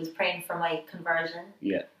she was praying for my conversion.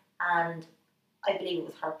 Yeah. And I believe it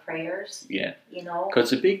was her prayers. Yeah. You know.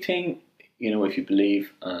 Because it's a big thing, you know, if you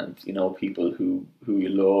believe, and, you know, people who you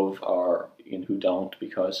love, or, you know, who don't,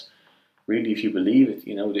 because really, if you believe it,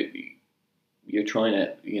 you know, you're trying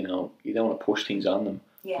to, you know, you don't want to push things on them.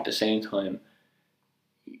 Yeah. At the same time,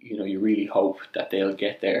 you know, you really hope that they'll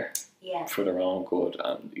get there for their own good,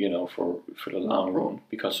 and, you know, for the long run.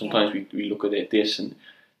 Because sometimes we look at this, and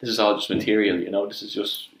this is all just material, you know, this is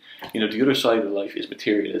just, you know, the other side of life is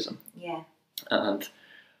materialism. Yeah. And,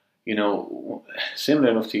 you know, similar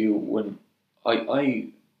enough to you, when I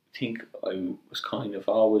think I was kind of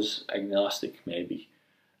always agnostic, maybe,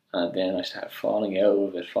 And then I started falling out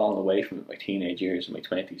of it, falling away from it my teenage years and my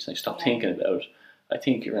 20s. And I stopped thinking about it. I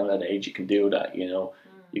think around that age you can do that, you know.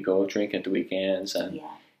 You go drinking at the weekends and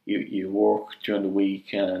you work during the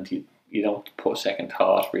week and you don't put a second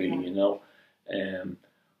thought really, you know.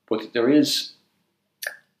 But there is,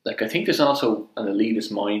 like, I think there's also an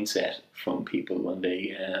elitist mindset from people when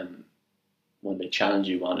they challenge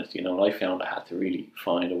you on it, you know. And I found I had to really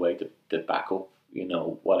find a way to back up, you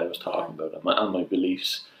know, what I was talking about and my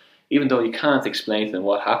beliefs, even though you can't explain to them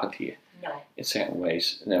what happened to you in certain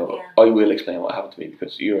ways. Now, I will explain what happened to me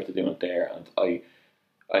because you have to do it there, and I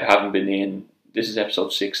haven't been in. This is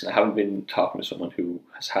episode 6, and I haven't been talking to someone who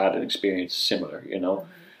has had an experience similar, you know.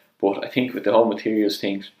 But I think with the whole materials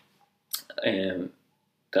thing, that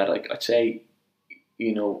I'd say,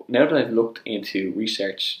 you know, now that I've looked into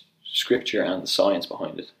research, scripture, and the science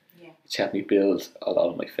behind it, it's helped me build a lot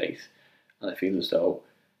of my faith. And I feel as though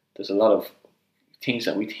there's a lot of things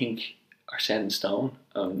that we think are set in stone.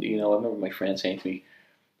 And, you know, I remember my friend saying to me,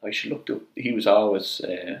 I should look up. He was always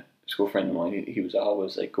a school friend of mine. He was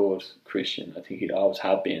always a good Christian. I think he'd always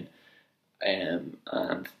have been. And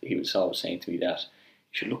he was always saying to me that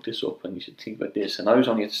you should look this up and you should think about this. And I was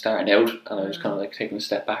only starting out, and I was kind of like taking a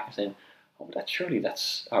step back and saying, oh, but that's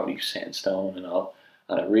already set in stone and all.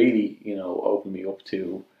 And it really, you know, opened me up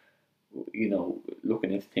to, you know,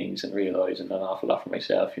 looking into things and realising an awful lot for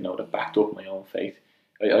myself, you know, that backed up my own faith.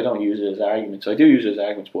 I don't use it as arguments. I do use it as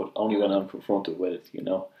arguments, but only when I'm confronted with it, you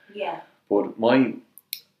know. Yeah. But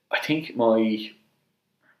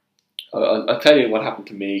I'll tell you what happened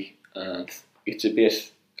to me, and it's a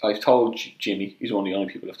bit. I've told Jimmy. He's one of the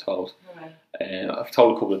only people I've told. Right. I've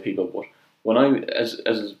told a couple of people, but when I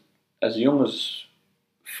as young as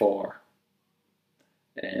 4,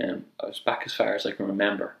 I was back as far as I can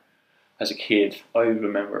remember. As a kid, I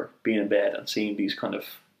remember being in bed and seeing these kind of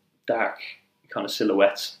dark kind of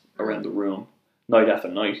silhouettes around the room, night after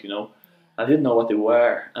night, you know. I didn't know what they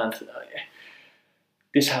were, and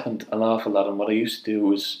this happened an awful lot. And what I used to do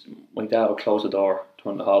was, my dad would close the door,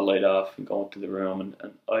 turn the hall light off, and go into the room,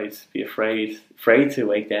 and I'd be afraid to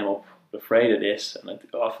wake them up, afraid of this, and I'd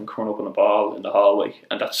often curl up in a ball in the hallway,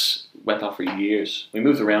 and that's went on for years. We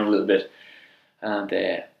moved around a little bit, and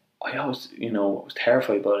I always, you know, was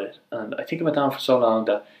terrified about it, and I think it went on for so long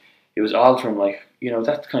that it was altering, like, you know,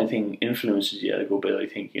 that kind of thing influences you a good bit, I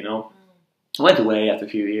think, you know. I went away after a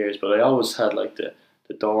few years, but I always had, like, the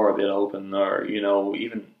door a bit open, or, you know,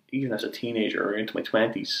 even as a teenager or into my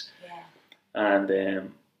 20s.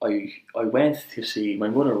 And I went to see, my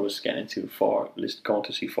mother was getting going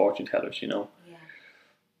to see fortune tellers, you know.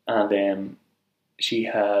 And she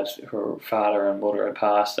had, her father and mother had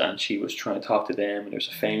passed, and she was trying to talk to them, and there's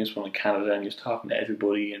a famous one in Canada, and he was talking to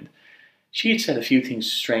everybody, and she had said a few things,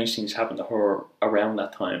 strange things happened to her around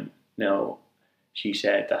that time. Now, she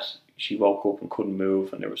said that she woke up and couldn't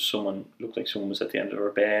move, and there was someone, looked like someone was at the end of her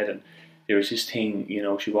bed, and there was this thing, you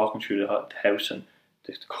know, she walking through the house, and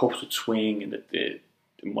the cups would swing, and the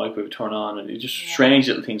microwave would turn on, and it just strange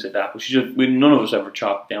little things like that. But none of us ever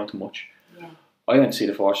chalked down to much. I went to see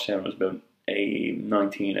the fortune teller when I was about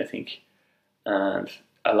 19, I think, and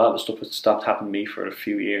a lot of stuff had stopped happening to me for a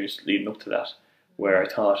few years leading up to that, where I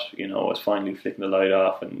thought, you know, I was finally flicking the light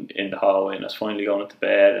off and in the hallway, and I was finally going into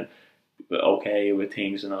bed and okay with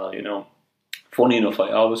things and all, you know. Funny enough,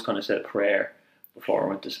 I always kind of said a prayer before I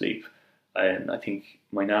went to sleep, and I think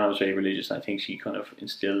my nana was very religious, and I think she kind of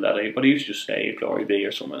instilled that. But he used to just say "Glory be"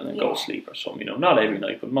 or something, and then go to sleep or something, you know. Not every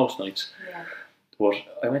night, but most nights. But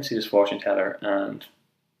I went to see this fortune teller, and,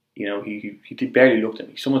 you know, he barely looked at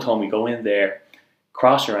me. Someone told me, go in there,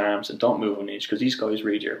 cross your arms, and don't move an inch, because these guys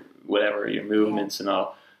read your movements and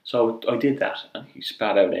all. So I did that, and he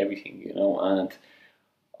spat out everything, you know. And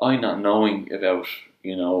I, not knowing about,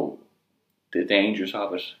 you know, the dangers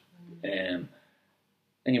of it,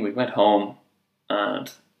 anyway, went home,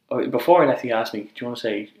 and before I left, he asked me, do you want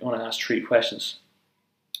to ask 3 questions?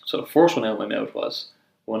 So the first one out of my mouth was,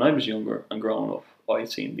 when I was younger and growing up, I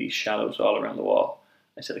had seen these shadows all around the wall.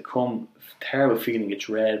 I said, terrible feeling, it's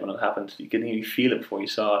red when it happened. You could even feel it before you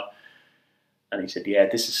saw it. And he said, yeah,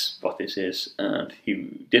 this is what this is. And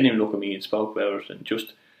he didn't even look at me and spoke about it, and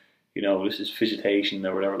just, you know, this is visitation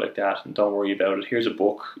or whatever like that, and don't worry about it. Here's a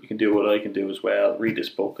book. You can do what I can do as well. Read this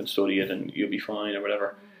book and study it, and you'll be fine or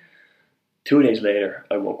whatever. 2 days later,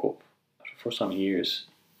 I woke up. For the first time in years,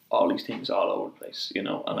 all these things all over the place, you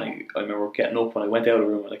know. And I remember getting up when I went out of the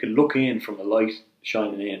room, and I could look in from the light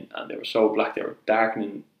shining in, and they were so black, they were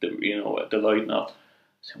darkening the light and all. I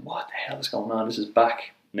said, what the hell is going on? This is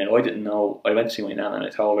back. Now, I didn't know. I went to see my nana, and I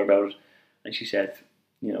told her about it, and she said,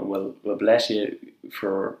 you know, well, bless you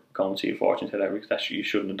for going to see a fortune teller, because you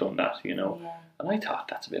shouldn't have done that, you know. Yeah. And I thought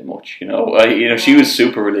that's a bit much, you know. She was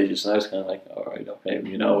super religious, and I was kind of like, all right, okay,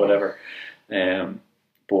 you know, whatever.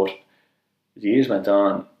 But as the years went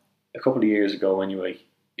on, a couple of years ago, anyway,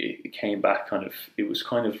 it came back kind of. It was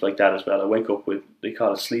kind of like that as well. I wake up with, they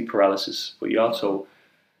call it sleep paralysis, but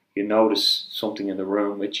you notice something in the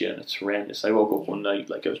room with you, and it's horrendous. I woke up one night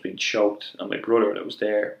like I was being choked, and my brother that was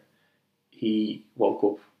there, he woke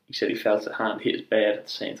up. He said he felt a hand hit his bed at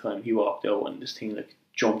the same time. He walked out, and this thing like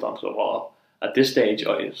jumped onto the wall. At this stage,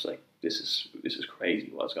 I was like, "This is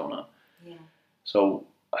crazy. What's going on?" Yeah. So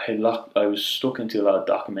I was stuck into a lot of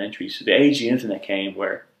documentaries. So the age the internet came,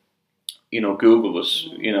 where Google was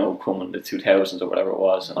coming in the 2000s or whatever it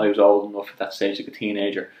was, and I was old enough at that stage, like a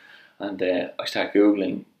teenager, and I started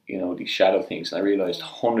googling these shadow things, and I realized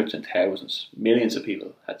hundreds and thousands, millions of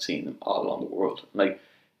people had seen them all around the world, like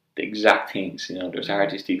the exact things. There's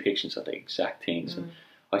artist depictions of the exact things, and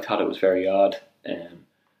I thought it was very odd.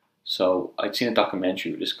 So I'd seen a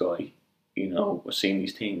documentary with this guy, was seeing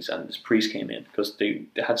these things, and this priest came in because they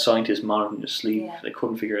had scientists monitoring his sleep. Yeah. They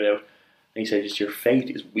couldn't figure it out, and he said, "Just your faith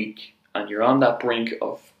is weak, and you're on that brink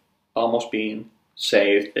of almost being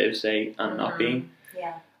saved," they say, and not being.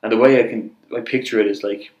 Yeah. And the way I picture it is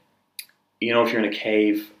like, if you're in a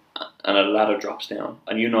cave and a ladder drops down,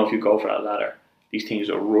 and if you go for that ladder, these things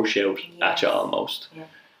will rush out at you almost.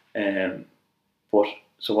 Yeah. But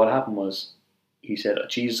so what happened was, he said,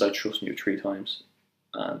 "Jesus, I trust in you 3 times,"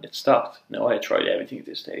 and it stopped. Now I had tried everything at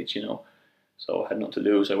this stage, so I had nothing to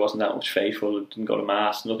lose. I wasn't that much faithful. I didn't go to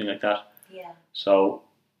mass, nothing like that. Yeah. So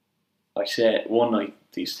I said one night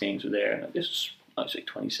these things were there, and I was like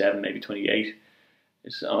 27, maybe 28.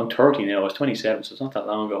 I'm 30 now. I was 27, so it's not that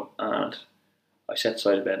long ago. And I sat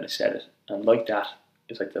beside the bed and I said it, and like that,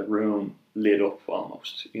 it's like the room lit up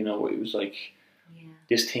almost. It was like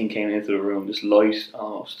this thing came into the room, this light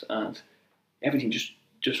almost, and everything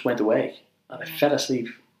just went away. And I fell asleep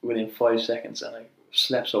within 5 seconds, and I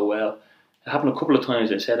slept so well. It happened a couple of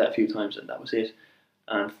times. I said that a few times, and that was it.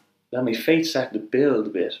 And then my faith started to build a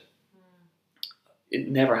bit. It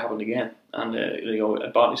never happened again. And I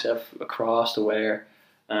bought myself a cross to wear,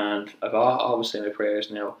 and I've always say my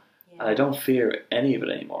prayers now, and I don't fear any of it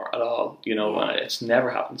anymore at all. And it's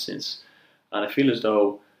never happened since. And I feel as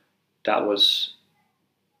though that was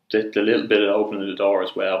the little bit of opening the door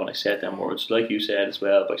as well when I said them words, like you said as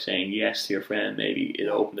well, by saying yes to your friend. Maybe it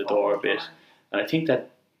opened the door a bit, and I think that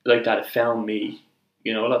like that it found me.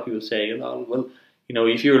 A lot of people say, "Oh, well,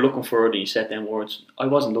 if you were looking for it and you said them words," I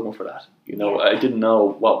wasn't looking for that. I didn't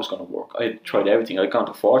know what was going to work. I had tried everything. I'd gone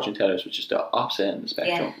to fortune tellers, which is the opposite end of the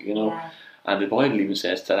spectrum. And the Bible even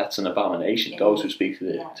says that that's an abomination. Those who speak to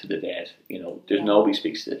the dead. There's nobody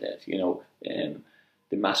speaks to the dead.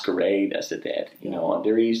 The masquerade as the dead. And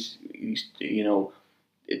there is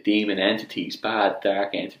demon entities, bad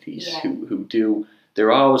dark entities who do.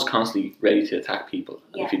 They're always constantly ready to attack people.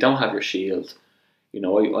 And if you don't have your shield,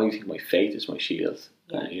 I think my faith is my shield.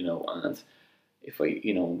 And if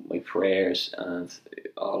my prayers and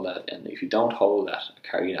all that, and if you don't hold that,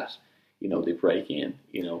 carry that, they break in.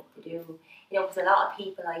 They do. Because a lot of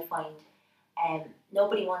people, I find,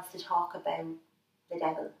 nobody wants to talk about the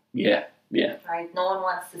devil. Yeah. Right? No one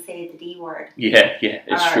wants to say the D word. Yeah,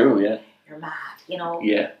 it's true, yeah. You're mad,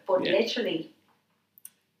 Yeah. But literally,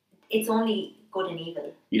 it's only good and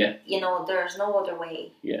evil. Yeah. There's no other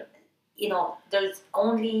way. Yeah. There's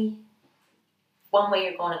only one way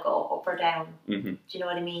you're going to go, up or down. Mm-hmm. Do you know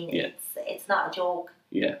what I mean? Yeah. It's not a joke.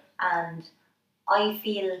 Yeah. And I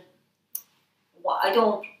feel, I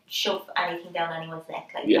don't shove anything down anyone's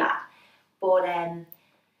neck like that. But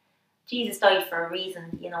Jesus died for a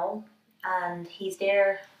reason, and He's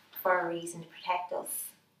there for a reason to protect us.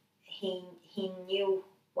 He knew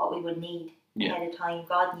what we would need ahead of time.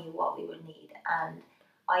 God knew what we would need, and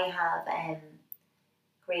I have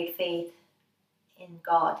great faith in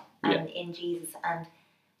God and in Jesus, and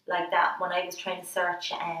like that. When I was trying to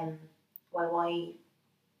search, why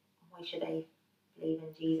should I believe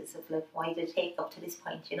in Jesus? Why did it take up to this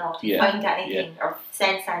point, to find anything or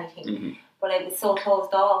sense anything? Mm-hmm. But I was so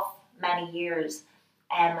closed off many years.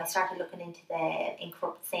 I started looking into the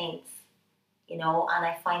incorrupt saints, and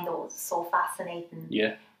I find those so fascinating.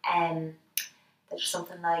 Yeah. There's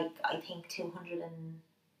something like, I think 200 and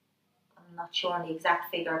I'm not sure on the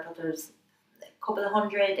exact figure, but there's a couple of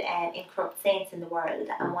hundred incorrupt saints in the world,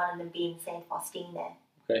 and one of them being Saint Faustina.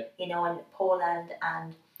 Okay. In Poland,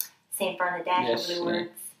 and Saint Bernadette of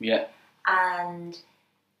Lourdes. Yeah. And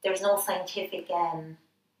there's no scientific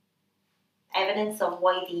evidence of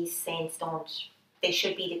why these saints they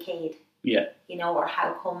should be decayed. Yeah. Or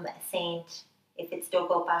how come a saint if it's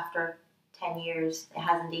dug up after 10 years, it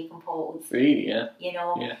hasn't decomposed. Really, yeah. You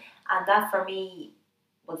know? Yeah. And that for me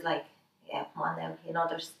was like, yeah, come on now, you know,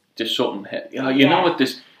 there's something, you know what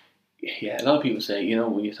this, a lot of people say, you know,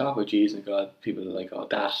 when you talk about Jesus and God, people are like, oh,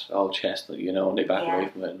 that old chestnut, you know, and they back away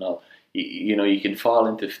from it and all. You know, you can fall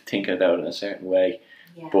into thinking about it in a certain way,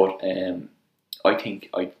 but I think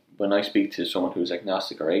when I speak to someone who's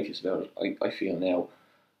agnostic or atheist about it, I feel now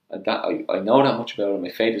that I know that much about it. My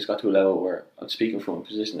faith has got to a level where I'm speaking from a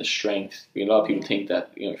position of strength. A lot of people think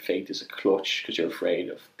that, you know, faith is a clutch because you're afraid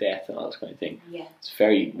of death and all this kind of thing. Yeah. It's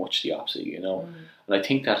very much the opposite, you know. And I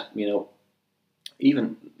think that, you know,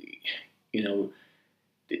 even, you know,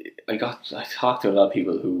 I talked to a lot of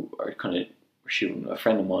people who are kind of shooting. A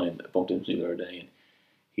friend of mine bumped into me the other day, and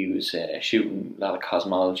he was shooting a lot of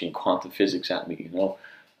cosmology and quantum physics at me, you know.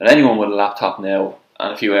 And anyone with a laptop now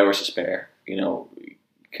and a few hours to spare, you know,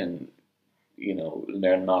 can, you know,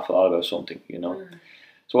 learn an awful lot about something, you know.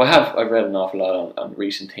 So I've read an awful lot on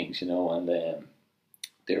recent things, you know, and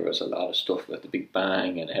there was a lot of stuff about the Big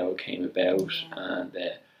Bang and how it came about and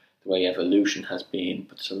the way evolution has been,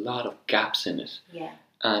 but there's a lot of gaps in it. Yeah.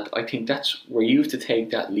 And I think that's where you have to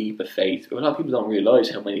take that leap of faith. A lot of people don't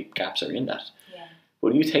realise how many gaps are in that. Yeah.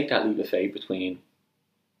 But when you take that leap of faith between,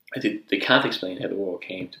 they can't explain how the world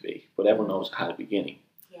came to be, but everyone knows it had a beginning.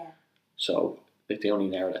 Yeah. So they only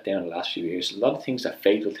narrowed that down in the last few years. A lot of things that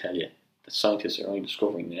faith will tell you that scientists are only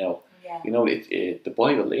discovering now. Yeah. You know, the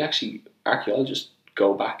Bible, archaeologists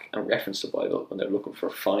go back and reference the Bible when they're looking for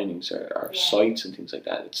findings or sites and things like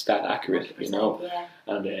that. It's that accurate, you know. Yeah.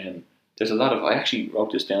 And there's a lot of, I actually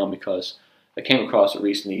wrote this down because I came across it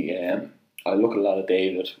recently. I look at a lot of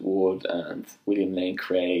David Wood and William Lane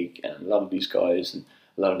Craig and a lot of these guys and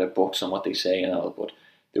a lot of their books on what they say and all, but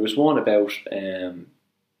there was one about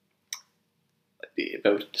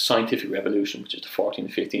the scientific revolution, which is the 14th and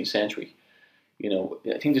 15th century. You know,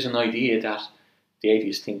 I think there's an idea that the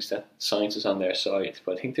atheist thinks that science is on their side,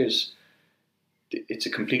 but I think it's a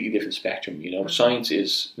completely different spectrum. You know, science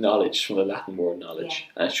is knowledge from the Latin word knowledge,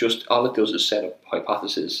 and it's just all it does is set up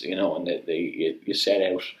hypotheses. You know, and you set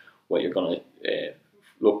out what you're going to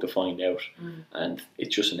look to find out, and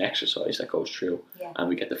it's just an exercise that goes through, and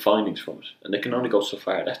we get the findings from it, and they can only go so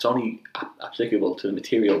far. That's only applicable to the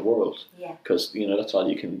material world, because you know that's all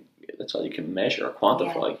you can measure or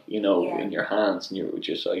quantify. You know, in your hands and with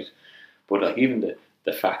your sight. But like even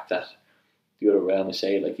the fact that the other realm, I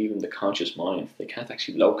say, like even the conscious mind, they can't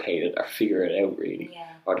actually locate it or figure it out really.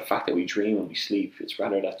 Or the fact that we dream when we sleep, it's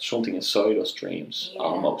rather that something inside us dreams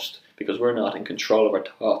almost, because we're not in control of our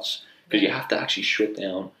thoughts. Because you have to actually shut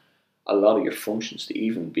down a lot of your functions to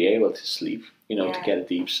even be able to sleep, you know, to get a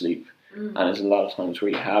deep sleep. And there's a lot of times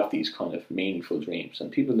where you have these kind of meaningful dreams,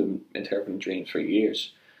 and people have been interpreting dreams for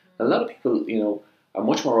years. And a lot of people, you know, are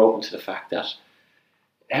much more open to the fact that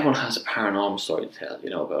everyone has a paranormal story to tell, you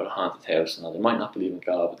know, about a haunted house and all. They might not believe in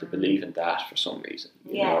God, but they believe in that for some reason,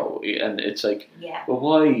 you know. And it's like, well,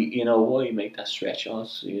 why make that stretch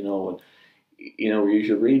us, you know? And you know, you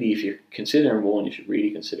should really, if you're considering one, you should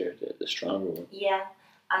really consider the stronger one. Yeah,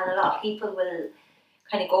 and a lot of people will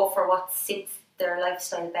kind of go for what suits their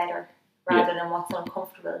lifestyle better rather than what's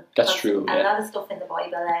uncomfortable. That's true. A lot of stuff in the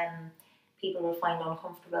Bible, people will find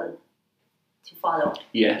uncomfortable to follow.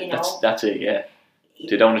 Yeah, you know? that's it. Yeah,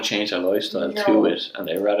 they don't want to change their lifestyle to it, and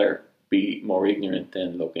they rather be more ignorant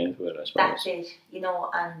than look into it, I suppose. That's it, you know,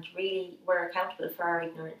 and really we're accountable for our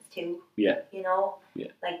ignorance too. Yeah. You know?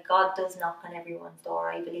 Yeah. Like God does knock on everyone's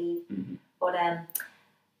door, I believe. But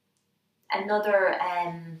another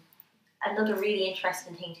really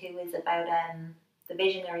interesting thing too is about the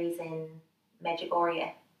visionaries in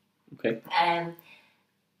Medjugorje. Okay.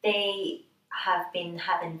 They have been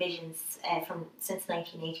having visions since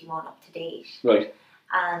 1981 up to date. Right.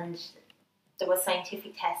 And there was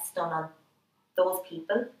scientific tests done on those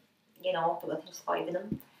people, you know, there was 5 of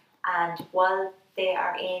them, and while they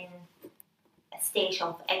are in a state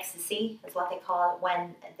of ecstasy, is what they call it,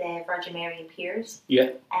 when the Virgin Mary appears.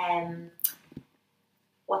 Yeah.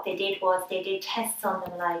 What they did was they did tests on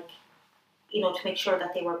them, like, you know, to make sure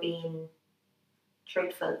that they were being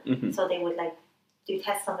truthful. So they would like do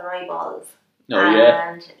tests on their eyeballs,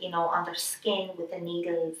 and you know, on their skin with the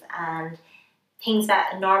needles and things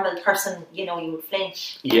that a normal person, you know, you would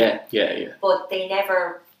flinch. Yeah. But they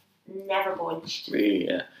never budged. Really,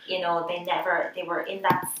 yeah. You know, they were in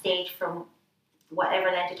that state from whatever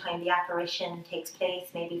length of time the apparition takes place,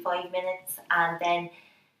 maybe 5 minutes, and then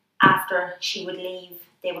after she would leave,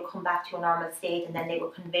 they would come back to a normal state, and then they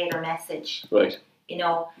would convey their message. Right. You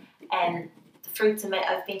know, the fruits of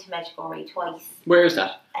I've been to Medjugorje twice. Where is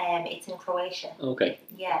that? It's in Croatia. Okay.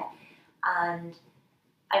 Yeah, and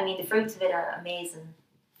I mean, the fruits of it are amazing.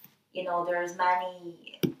 You know, there's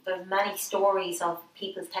many stories of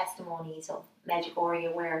people's testimonies of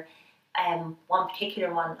Medjugorje where one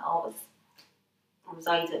particular one always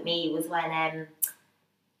resides with me was when a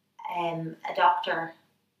doctor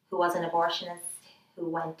who was an abortionist who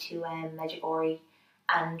went to Medjugorje,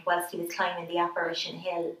 and whilst he was climbing the apparition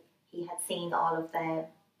hill, he had seen all of the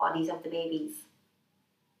bodies of the babies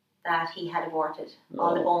that he had aborted,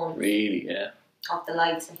 all the bones really, yeah, of the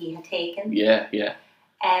lives that he had taken. Yeah, yeah.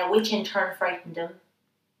 Which in turn frightened him.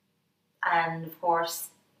 And of course,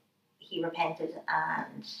 he repented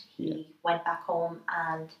and he went back home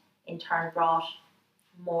and in turn brought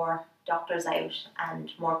more doctors out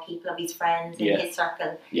and more people of his friends in his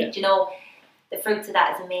circle. Yeah. Do you know, the fruits of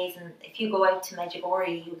that is amazing. If you go out to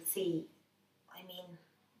Medjugorje, you will see, I mean,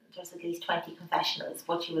 there's at least 20 confessionals,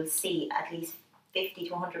 but you will see at least 50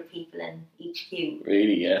 to 100 people in each queue.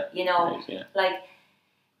 Really, yeah. You know, nice, yeah. Like,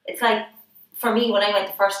 it's like, for me, when I went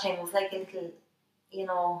the first time, it was like a little, you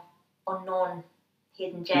know, unknown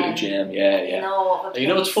hidden gem. Hidden gem, yeah. You know,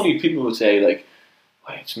 it's funny, people would say, like,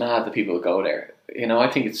 oh, it's mad that people go there. You know,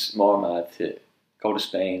 I think it's more mad to go to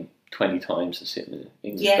Spain 20 times and sit in an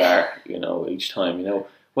English bar, you know, each time. You know,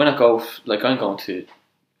 when I go, like, I'm going to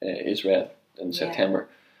Israel in September,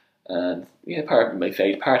 and part of my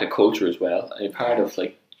faith, part of culture as well, and part of,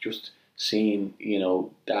 like, just seeing, you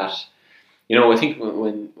know, that, you know, I think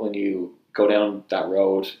when you go down that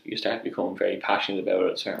road, you start to become very passionate about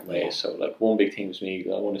it in certain ways. So, like, one big thing was me,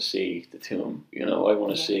 I want to see the tomb, you know, I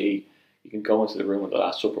want to see, you can go into the room where the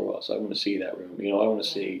Last Supper was, I want to see that room, you know, I want to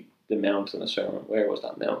see the mount in the sermon, where was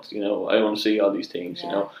that mount, you know, I want to see all these things, you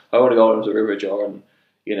know, I want to go down to the River Jordan,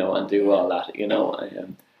 you know, and do all that, you know,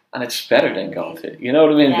 and it's better than going to, you know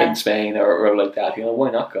what I mean, than Spain or like that, you know,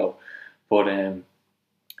 why not go? But,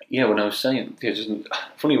 when I was saying, it's just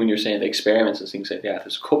funny when you're saying the experiments and things like that,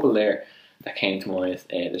 there's a couple there that came to mind.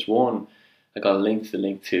 There's one, I got a link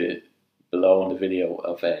to below in the video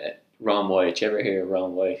of Ron White. Did you ever hear of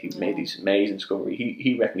Ron White? He made these amazing discoveries.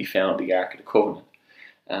 He reckoned he found the Ark of the Covenant,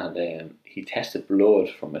 and he tested blood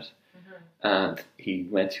from it. And he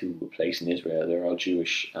went to a place in Israel, they're all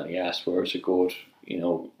Jewish, and he asked where's a good, you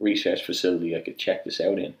know, research facility I could check this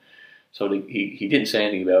out in. So he didn't say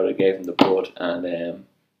anything about it, gave him the blood, and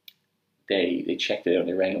they checked it out and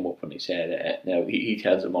they rang him up and they said, now he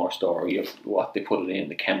tells a more story of what they put it in,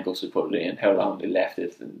 the chemicals they put it in, how long they left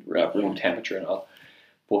it, and room temperature and all.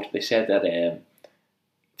 But they said that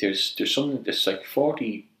there's something, there's like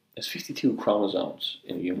 52 chromosomes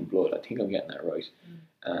in human blood. I think I'm getting that right.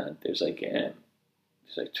 And there's like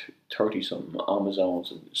 30 some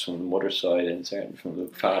chromosomes from the mother's side and certain from the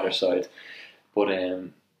father's side. But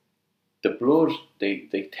the blood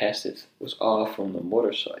they tested was all from the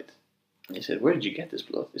mother's side. And they said, where did you get this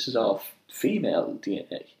blood? This is all female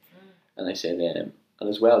DNA. And I said, and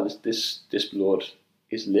as well, this blood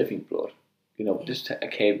is living blood. You know, a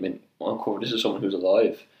caveman uncovered, this is someone who's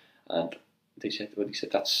alive. And they said,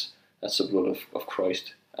 that's the blood of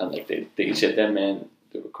Christ. And like they said, them men,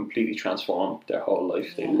 they were completely transformed their whole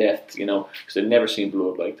life. They left, you know, because they'd never seen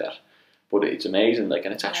blood like that. But it's amazing, like,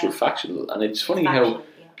 and it's actual factual. And it's funny how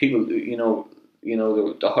people, you know,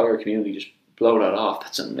 the higher community just blow that off.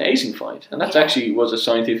 That's an amazing find, and that's actually was a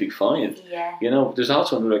scientific find. You know, there's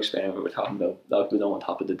also another experiment we're talking about. Like, we don't on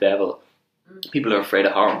top of the devil. People are afraid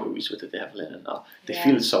of horror movies with the devil in it and all. They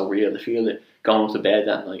feel it so real. They feel it going to bed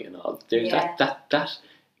that night and all. There's that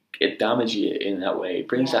it damages you in that way. It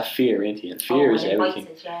brings that fear into you, and fear is everything.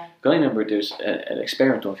 I remember there's an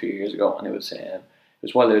experiment done a few years ago, and it was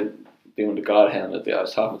while they're doing the God helmet. I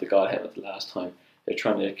was talking about the God helmet the last time. They're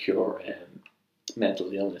trying to cure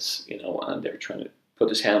mental illness, you know, and they're trying to put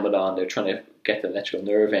this helmet on. They're trying to get the electrical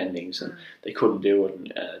nerve endings, and they couldn't do it.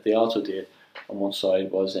 And they also did on one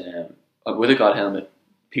side was with a God helmet,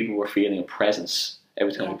 people were feeling a presence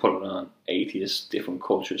every time they put it on. Atheists, different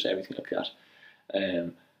cultures, everything like that.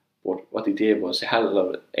 But what they did was they had a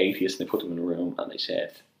lot of atheists and they put them in a room and they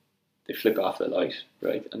said, they flick off the light,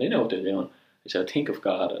 right? And they know what they're doing. They said, think of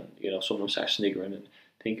God, and you know, some of them start sniggering and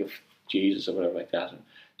think of Jesus or whatever like that. And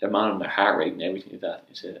they're managing their heart rate and everything like that.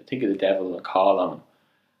 They said, think of the devil and call on him.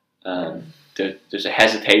 And there's a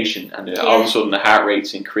hesitation, and all of a sudden the heart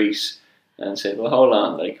rates increase. And said, well, hold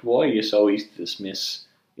on, like, why are you so easy to dismiss,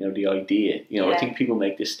 you know, the idea? You know, I think people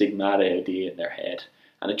make this stigmatic idea in their head.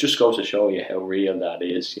 And it just goes to show you how real that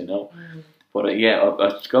is, you know. But I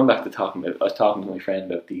was going back to talking about, I was talking to my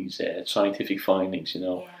friend about these scientific findings, you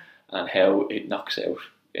know, and how it knocks out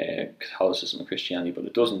Catholicism and Christianity, but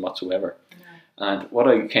it doesn't whatsoever. And what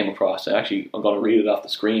I came across, I'm going to read it off the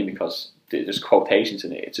screen because there's quotations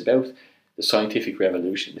in it. It's about the scientific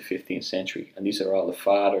revolution in the 15th century, and these are all the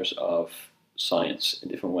fathers of science in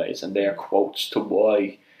different ways, and they are quotes to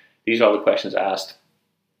why. These are all the questions asked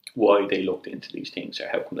why they looked into these things or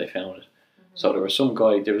how come they found it. So there was one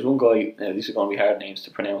guy, these are going to be hard names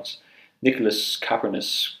to pronounce, Nicholas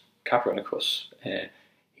Copernicus.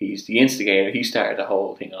 He's the instigator, he started the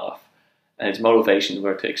whole thing off. And his motivations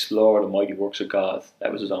were to explore the mighty works of God.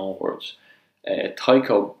 That was his own words.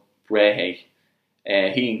 Tycho Brahe,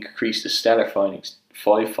 he increased the stellar findings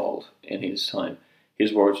fivefold in his time.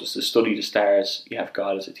 His words was to study the stars, you have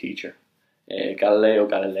God as a teacher. Galileo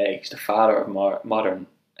Galilei, he's the father of modern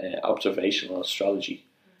observational astrology.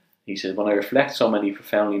 He said, when I reflect so many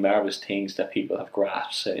profoundly marvellous things that people have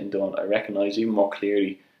grasped, said and done, I recognise even more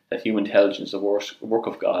clearly that human intelligence is the work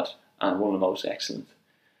of God and one of the most excellent.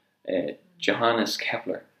 Johannes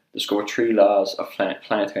Kepler discovered 3 laws of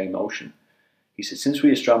planetary motion. He said, since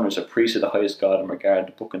we astronomers are priests of the highest God and regard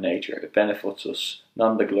the book of nature, it benefits us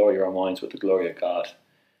not in the glory of our minds but the glory of God.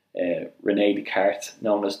 René Descartes,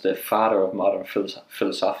 known as the father of modern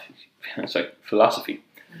philosophy,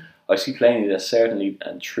 I see plainly that certainty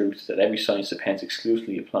and truth that every science depends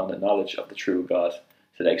exclusively upon the knowledge of the true God,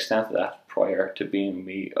 to the extent of that prior to being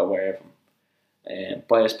me aware of him.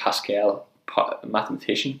 Blaise Pascal,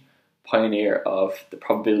 mathematician, pioneer of the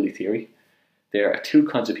probability theory. There are 2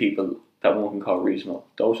 kinds of people that one can call reasonable: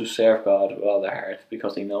 those who serve God with all their heart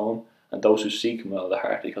because they know him, and those who seek him with all their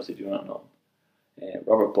heart because they do not know him.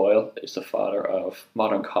 Robert Boyle is the father of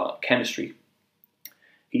modern chemistry.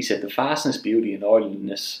 He said, the vastness, beauty and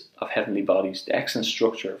orderliness of heavenly bodies, the excellent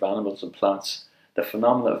structure of animals and plants, the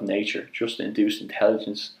phenomena of nature, just induced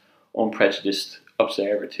intelligence, unprejudiced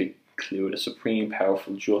observer to conclude a supreme,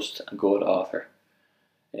 powerful, just and good author.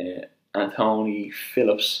 Anthony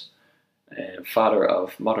Phillips, father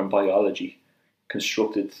of modern biology,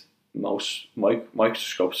 constructed most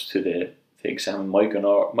microscopes to examine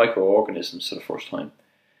microorganisms for the first time.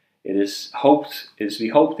 It is to be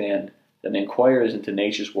hoped then that inquirers into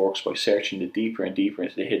nature's works, by searching deeper and deeper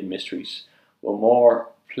into the hidden mysteries, will more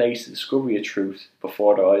place the discovery of truth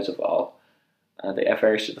before the eyes of all, and the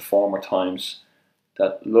efforts of the former times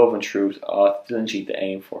that love and truth ought diligently to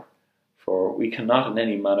aim for. For we cannot in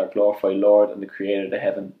any manner glorify Lord and the Creator of the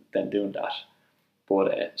heaven than doing that.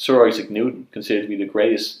 But Sir Isaac Newton, considered to be the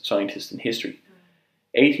greatest scientist in history,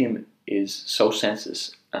 atheism is so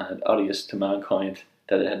senseless and odious to mankind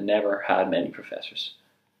that it had never had many professors.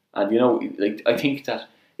 And I think that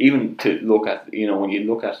even to look at, when you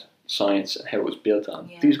look at science and how it was built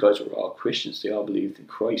on, these guys were all Christians. They all believed in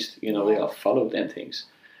Christ. They all followed them things.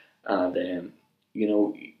 And,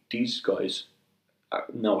 these guys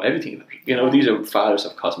know everything. These are fathers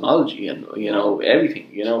of cosmology and,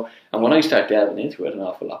 everything, And when I start delving into it an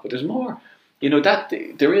awful lot, but there's more, that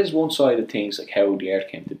there is one side of things like how the earth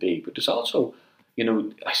came to be, but there's also,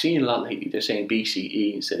 I see a lot lately, they're saying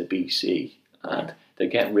BCE instead of BC. And they're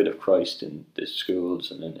getting rid of Christ in the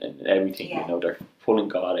schools and everything. They're pulling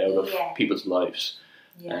God out of people's lives.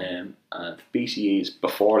 And BCE is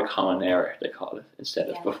before the Common Era, they call it, instead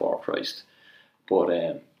of before Christ. But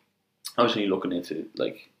I was only looking into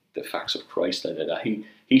the facts of Christ like that.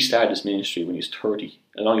 He started his ministry when he was 30.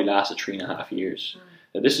 It only lasted 3.5 years.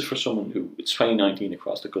 Now this is for someone who, it's 2019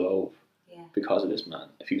 across the globe because of this man.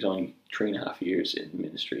 If he's only 3.5 years in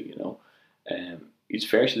ministry, it's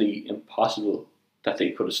virtually impossible that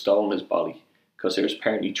they could have stolen his body, because there's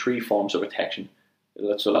apparently 3 forms of protection.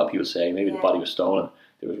 That's what a lot of people say. Maybe the body was stolen.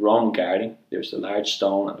 There was Roman guarding, there was the large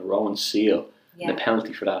stone and the Roman seal. And the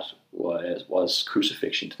penalty for that was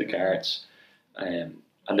crucifixion to the guards. And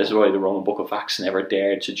this is why the Roman Book of Acts never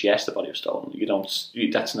dared suggest the body was stolen.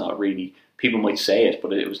 That's not really, people might say it,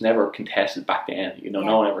 but it was never contested back then.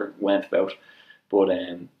 No one ever went about. But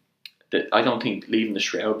I don't think leaving the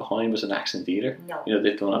shroud behind was an accident either. No.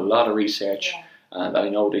 They've done a lot of research, and I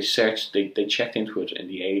know they checked into it in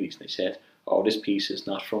the 80s, and they said, "Oh, this piece is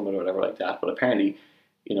not from it," or whatever like that. But apparently,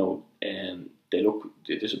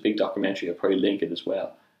 there's a big documentary. I'll probably link it as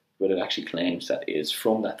well, where it actually claims that it's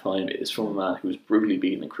from that time. It is from a man who was brutally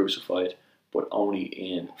beaten and crucified, but only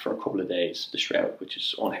in for a couple of days, the shroud, which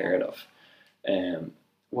is unheard of.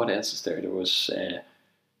 What else is there? There was.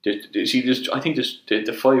 I think there's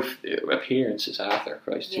the 5 appearances after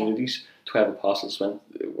Christ. These 12 apostles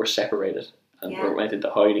were separated and went into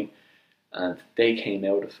hiding, and they came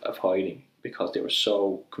out of hiding because they were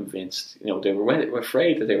so convinced. They were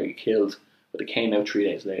afraid that they would get killed, but they came out 3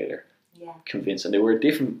 days later, convinced. And they were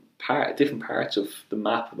different parts of the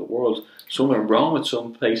map of the world. Some were in Rome at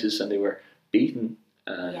some places, and they were beaten.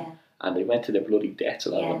 And they went to their bloody deaths. A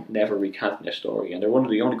lot of them never recanted their story, and they're one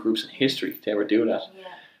of the only groups in history to ever do that.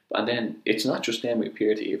 And then it's not just them we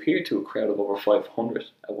appear to. You appear to a crowd of over 500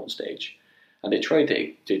 at one stage. And they tried,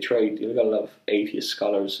 you've got a lot of atheist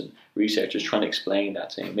scholars and researchers trying to explain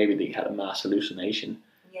that, saying maybe they had a mass hallucination.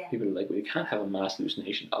 Yeah. People are like, well, you can't have a mass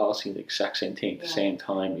hallucination all seeing the exact same thing at the Yeah. same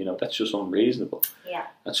time. That's just unreasonable. Yeah.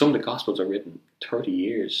 And some of the Gospels are written 30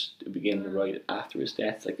 years to begin to write after his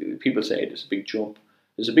death. Like, people say there's a big jump.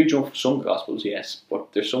 There's a big jump for some Gospels, yes,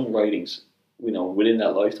 but there's some writings, within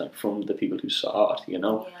that lifetime from the people who saw it,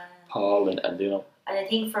 Yeah. Paul and And I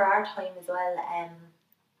think for our time as well,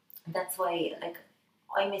 that's why, like,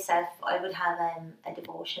 I myself, I would have a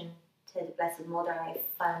devotion to the Blessed Mother. I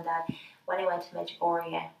found that when I went to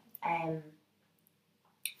Medjugorje, I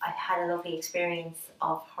had a lovely experience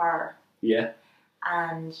of her. Yeah.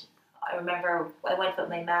 And I remember I went with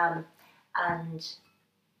my mum, and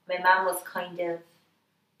my mum was kind of,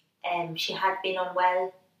 she had been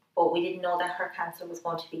unwell, but we didn't know that her cancer was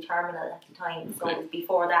going to be terminal at the time. So it was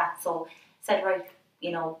before that. So said, right,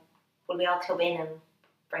 will we all club in and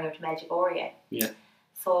bring her to Medjugorje? Yeah.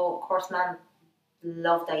 So of course, Mum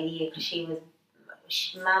loved the idea because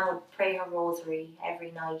Mum would pray her rosary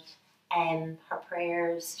every night. Her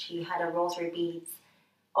prayers, she had her rosary beads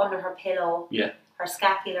under her pillow. Yeah. Her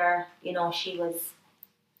scapular, she was,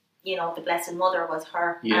 the Blessed Mother was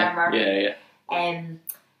her Yeah. armour. Yeah.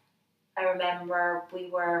 I remember we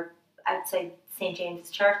were outside St.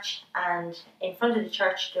 James's Church, and in front of the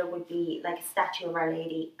church there would be like a statue of Our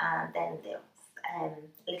Lady, and then there was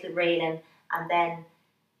a little railing, and then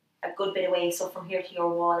a good bit away, so from here to your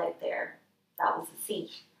wall out there, that was the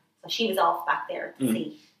seat. So she was off back there at the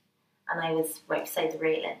seat, and I was right beside the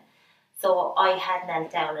railing. So I had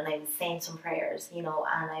knelt down and I was saying some prayers, and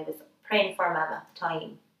I was praying for Mum at the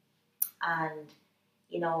time. And,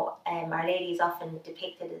 Our Lady is often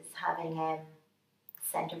depicted as having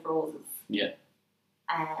scent of roses. Yeah.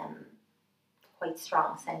 Quite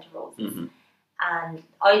strong scent of roses. Mm-hmm. And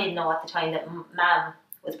I didn't know at the time that Mum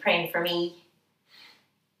was praying for me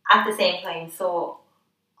at the same time. So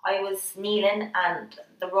I was kneeling and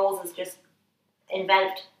the roses just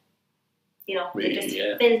enveloped, they just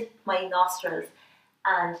filled my nostrils,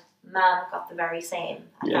 and Mum got the very same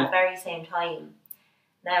at that very same time.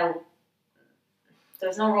 Now,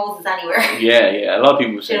 there's no roses anywhere. Yeah. A lot of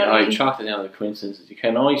people say, you chalk it down to coincidences. You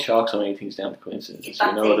can only chalk so many things down to coincidences.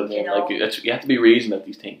 That's Like, you have to be reasoned at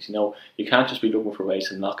these things. You can't just be looking for ways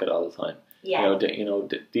to knock it all the time. Yeah.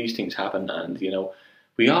 These things happen, and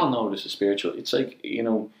we all know this is spiritual. It's like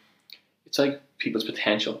it's like people's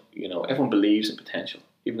potential. Everyone believes in potential,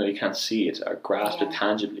 even though you can't see it or grasp it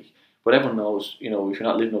tangibly. But everyone knows, if you're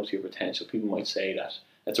not living up to your potential, people might say that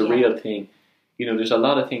it's a real thing. There's a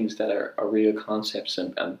lot of things that are real concepts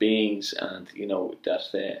and beings, and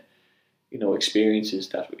that experiences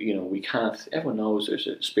that we can't. Everyone knows there's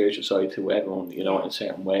a spiritual side to everyone, in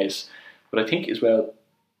certain ways. But I think as well,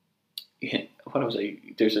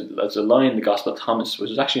 there's a line in the Gospel of Thomas, which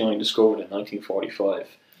was actually only discovered in 1945.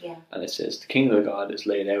 Yeah. And it says, the kingdom of God is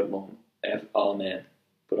laid out among all men,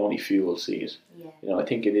 but only few will see it. Yeah. I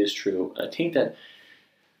think it is true. And I think that,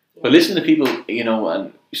 but listen to people,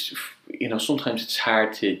 and sometimes it's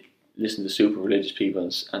hard to listen to super religious people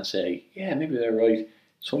and say, yeah, maybe they're right.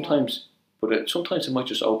 Sometimes, but sometimes it might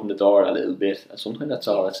just open the door a little bit, and sometimes that's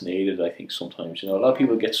all that's needed. I think sometimes, a lot of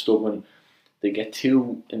people get stubborn. They get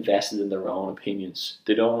too invested in their own opinions.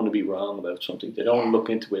 They don't want to be wrong about something. They don't want to look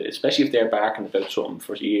into it, especially if they're barking about something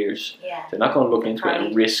for years. Yeah. They're not going to look into it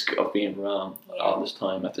and risk of being wrong all this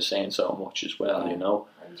time after saying so much as well,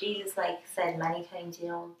 And Jesus, said many times,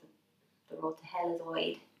 the road to hell is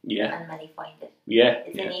wide. Yeah. And many find it. Yeah.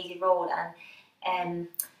 It's an easy road. And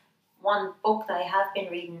one book that I have been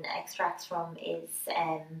reading extracts from is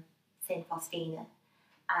Saint Faustina,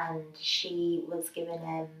 and she was given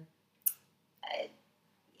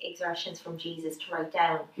exertions from Jesus to write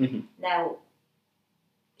down. Mm-hmm. Now,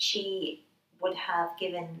 she would have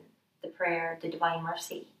given the prayer, the Divine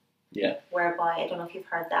Mercy. Yeah. Whereby, I don't know if you've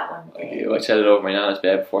heard that one. I said it over my nana's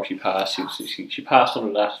bed before she passed. She passed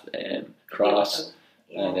under that cross,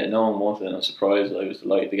 and no one wanted it. I'm surprised. I was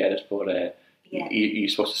delighted to get it, but you're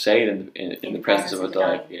supposed to say it in the presence of a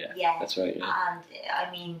dying. Yeah, that's right. Yeah. And I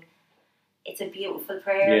mean, it's a beautiful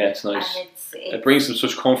prayer. Yeah, it's nice. And it brings them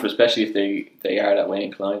such comfort, especially if they are that way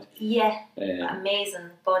inclined. Yeah, amazing.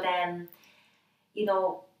 But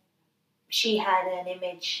she had an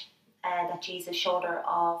image that Jesus showed her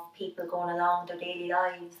of people going along their daily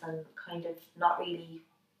lives and kind of not really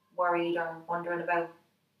worried or wondering about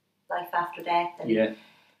life after death, and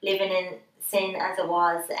living in sin as it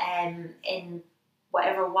was, in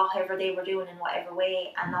whatever they were doing in whatever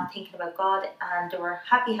way, and not thinking about God, and they were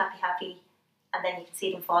happy, and then you can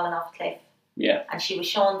see them falling off a cliff. Yeah. And she was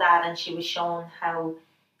shown that, and she was shown how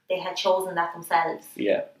they had chosen that themselves.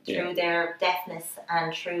 Yeah. Through their deafness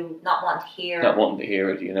and through not wanting to hear. Not wanting to hear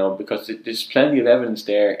it, you know, because there's plenty of evidence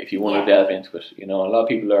there if you want to delve into it. You know, a lot of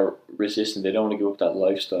people are resistant. They don't want to give up that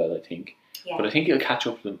lifestyle, I think. Yeah. But I think it'll catch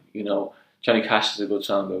up to them. You know, Johnny Cash has a good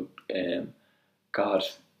song about God,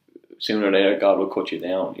 sooner or later God will cut you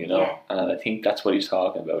down, you know. And I think that's what he's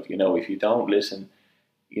talking about. You know, if you don't listen,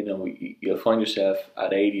 you know, you'll find yourself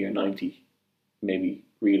at 80 or 90 maybe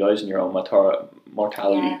realising your own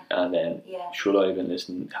mortality and then should I even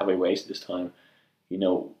listen, have I wasted this time? You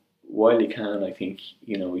know, while you can, I think,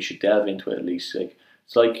 you know, we should delve into it at least.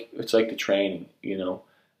 Like it's like the training, you know,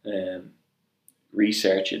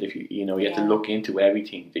 research it. If you know, you have to look into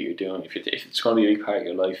everything that you're doing. If it's going to be a big part of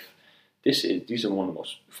your life, these are one of the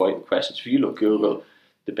most vital questions. If you look Google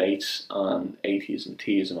debates on atheism,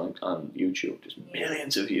 theism on YouTube, there's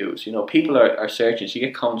millions of views. You know, people are searching, so you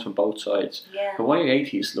get comments from both sides. Yeah. But why are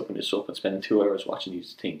atheists looking this up and spending 2 hours watching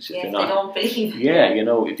these things if they they're not? don't believe. Yeah, you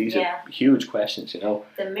know, these are huge questions, you know.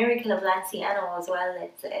 The Miracle of Lanciano as well,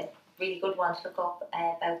 it's a really good one to look up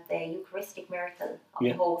about the Eucharistic miracle of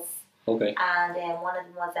the hosts. Okay. And one of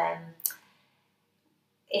them was,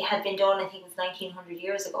 it had been done, I think it was 1900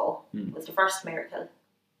 years ago. It was the first miracle.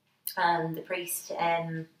 And the priest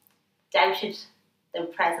doubted the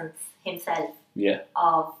presence himself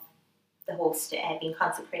of the host being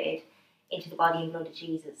consecrated into the body and blood of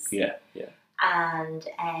Jesus. Yeah, yeah. And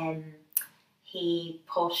he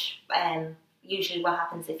put, usually what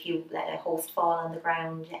happens if you let a host fall on the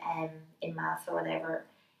ground in Mass or whatever,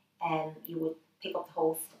 you would pick up the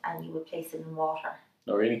host and you would place it in water.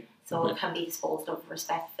 Oh, really? So it can be disposed of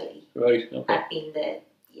respectfully. Right, okay. That being the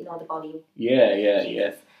body of Jesus.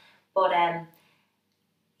 Yeah. But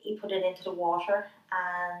he put it into the water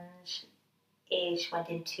and it went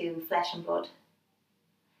into flesh and blood.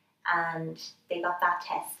 And they got that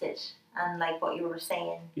tested. And like what you were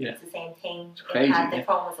saying, it's the same thing. It's crazy, it had the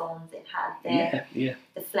chromosomes, it had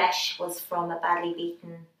the flesh was from a badly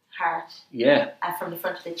beaten heart. Yeah. And from the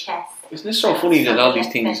front of the chest. Isn't it so funny that all these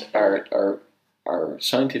things are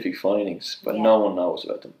scientific findings, but no one knows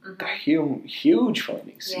about them. Mm-hmm. They're huge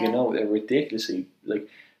findings. You know, they're ridiculously, like,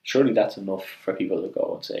 surely that's enough for people to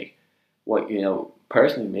go and say, what, you know,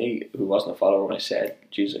 personally me, who wasn't a follower, when I said,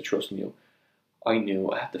 Jesus, I trust in you, I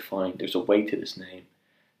knew I had to find, there's a way to this name.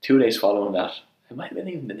 2 days following that, it might have been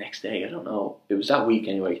even the next day, I don't know, it was that week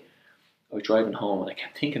anyway, I was driving home and I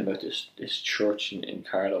kept thinking about this church in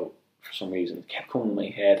Carlow for some reason. It kept coming in my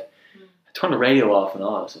head. I turned the radio off and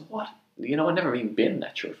on. I said, what? You know, I'd never even been in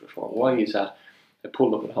that church before. Why is that? I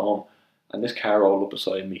pulled up at home and this car rolled up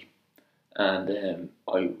beside me. And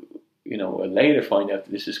I later find out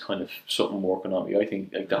that this is kind of something working on me. I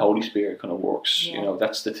think like the Holy Spirit kind of works. You know,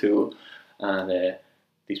 that's the tool. And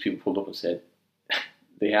these people pulled up and said,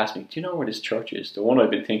 they asked me, do you know where this church is? The one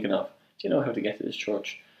I've been thinking of. Do you know how to get to this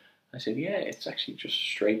church? I said, yeah, it's actually just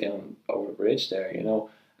straight down over the bridge there, you know.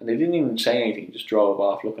 And they didn't even say anything, just drove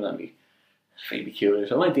off looking at me. It's really peculiar.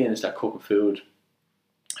 So I went in and started cooking food.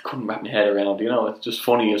 I couldn't wrap my head around, you know, it's just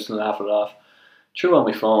funny just to laugh it off. Threw on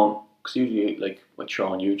my phone, because usually like I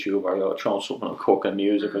throw on YouTube or I'll throw on something on cooking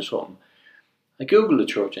music or something. I googled the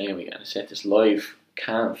church anyway and I said this live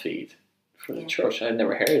cam feed for the church. I had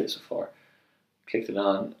never heard of this before. Clicked it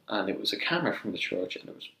on and it was a camera from the church and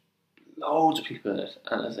there was loads of people in it,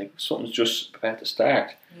 and I was like, something's just about to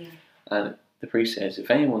start. And the priest says,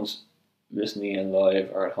 if anyone's listening in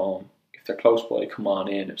live or at home, if they're close by, come on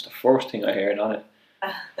in. It was the first thing I heard on it.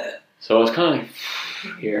 So I was kind of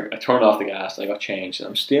like, here, I turned off the gas and I got changed. And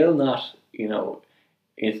I'm still not, you know,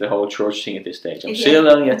 into the whole church thing at this stage. I'm still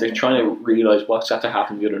only at the trying to realise what's after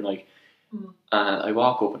happened the other night. And I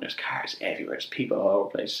walk up and there's cars everywhere, there's people all over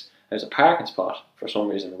the place. There's a parking spot for some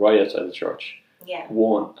reason right outside the church.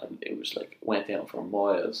 One, and it was like went down for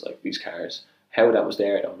miles, like these cars. How that was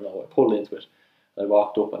there, I don't know. I pulled into it. I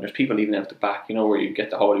walked up, and there's people even out the back, you know, where you get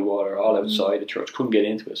the holy water, all outside the church. Couldn't get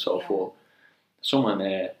into it, so full. Someone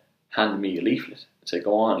handed me a leaflet and said,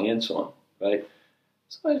 "Go on in, son." Right?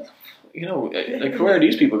 So I, you know, like where are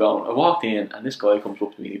these people going? I walked in, and this guy comes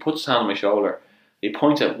up to me. He puts his hand on my shoulder. He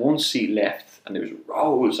points at one seat left, and there's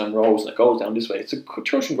rows and rows, and it goes down this way. It's a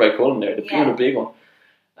church in Great Cullen there, the beautiful big one.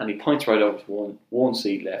 And he points right over to one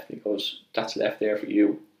seat left and he goes, that's left there for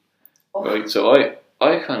you. Right, so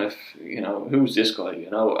I kind of, you know, who's this guy, you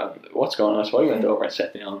know, and what's going on? So I went over and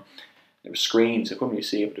sat down. There were screens, I couldn't really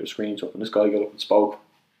see it, but there were screens up, and this guy got up and spoke.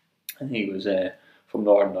 And he was from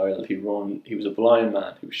Northern Ireland. He was a blind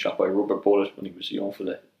man. He was shot by a rubber bullet when he was a young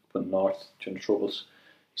fella up in the north during the Troubles.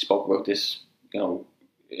 He spoke about this, you know,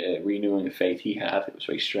 renewing of faith he had. It was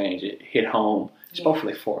very strange. It hit home. It spoke for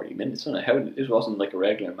like 40 minutes on it. How it wasn't like a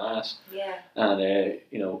regular mass. Yeah. And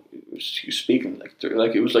you know, he was speaking like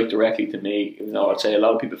it was like directly to me. You know, I'd say a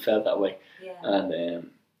lot of people felt that way. Yeah. And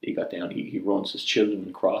he got down. He runs his Children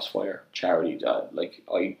in Crossfire charity. Like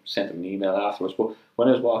I sent him an email afterwards, but when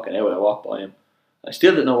I was walking out, I walked by him. I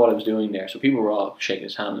still didn't know what I was doing there, so people were all shaking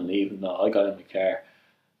his hand and leaving. No, I got in my car.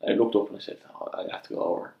 I looked up and I said, "Oh, I have to go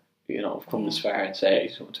over. You know, I've come this far and say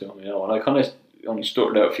something to him." You know, and I kind of only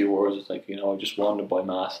stuttered out a few words. It's like, you know, I just wandered by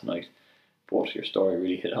mass tonight, but your story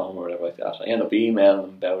really hit home or whatever like that. I ended up emailing him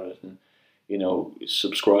about it and, you know,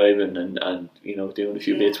 subscribing and you know, doing a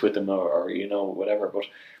few bits with them or you know, whatever. But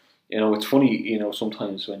you know, it's funny, you know,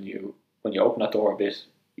 sometimes when you open that door a bit,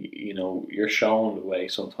 you know, you're shown the way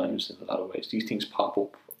sometimes in a lot of ways. These things pop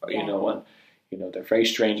up, you know, and, you know, they're very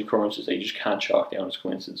strange occurrences that you just can't chalk down as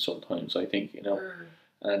coincidence sometimes, I think, you know.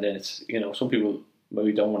 And then it's, you know, some people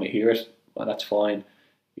maybe don't want to hear it, well, that's fine.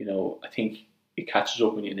 You know, I think it catches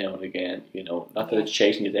up with you now and again, you know, not that it's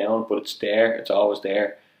chasing you down, but it's there, it's always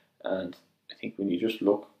there. And I think when you just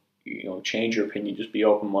look, you know, change your opinion, just be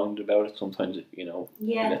open-minded about it, sometimes, you know,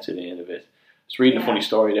 that's at the end of it. I was reading a funny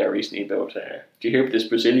story there recently about, do you hear about this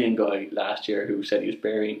Brazilian guy last year who said he was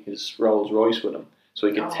burying his Rolls Royce with him so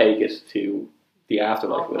he could take it to the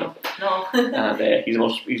afterlife with him? No. And he's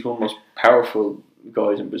one of the most powerful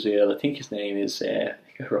guys in Brazil. I think his name is, I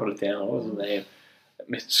think I wrote it down, what was his name?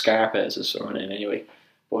 Mr. Scarpa is his surname anyway.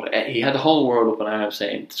 But he had the whole world up in arms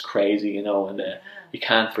saying it's crazy, you know, and you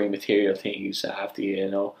can't bring material things after you,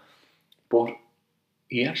 you know. But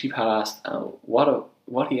he actually passed, and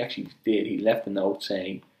what he actually did, he left a note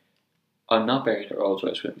saying, "I'm not burying a Rolls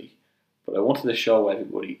Royce with me, but I wanted to show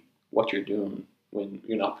everybody what you're doing when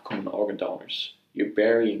you're not becoming organ donors. You're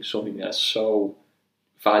burying something that's so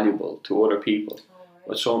valuable to other people,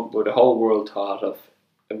 but the whole world thought of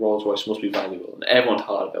a Rolls Royce must be valuable, and everyone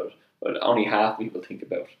thought about it, but only half people think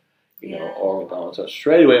about, you know, organ donors." So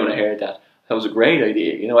straight away when I heard that was a great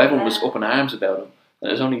idea. You know, everyone was up in arms about him. And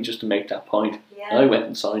it was only just to make that point. And I went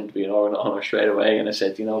and signed to be an organ donor straight away, and I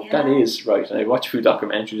said, you know, that is right. And I watched a few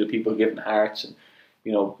documentaries of people giving hearts, and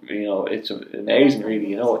you know, it's amazing, really.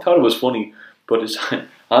 You know, I thought it was funny, but it's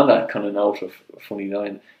on that kind of note of a funny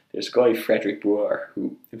line. There's a guy, Frederick Brewer,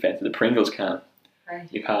 who invented the Pringles can. Right.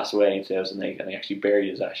 He passed away in 2008, and he actually buried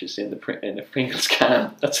his ashes in the Pringles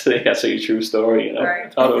can. That's a true story. You know, I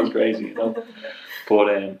thought it was crazy. You know,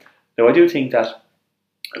 but no, I do think that.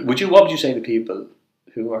 What would you say to people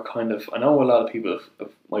who are kind of, I know a lot of people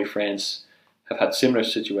of my friends have had similar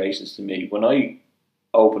situations to me. When I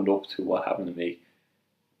opened up to what happened to me,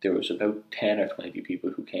 there was about 10 or 20 people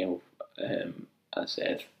who came up and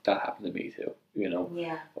said, that happened to me too, you know.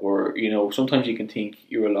 Yeah. Or, you know, sometimes you can think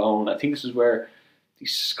you're alone. I think this is where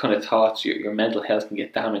these kind of thoughts, your mental health can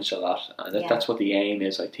get damaged a lot. And that's what the aim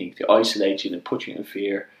is, I think, to isolate you and put you in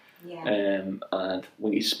fear. Yeah. And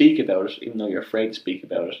when you speak about it, even though you're afraid to speak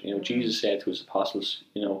about it, you know, Jesus said to his apostles,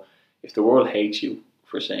 you know, if the world hates you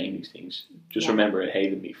for saying these things, just remember it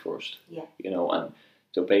hated me first. Yeah. You know, and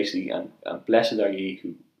so basically, and blessed are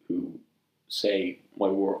ye who say my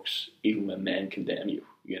works, even when men condemn you.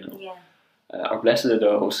 You know, or blessed are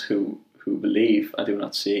those who believe and do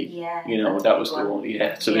not see. Yeah. You know, that was the one.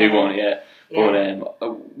 Yeah, it's a big one. Yeah.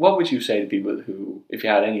 But what would you say to people who, if you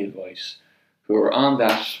had any advice, who are on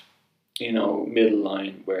that, you know, middle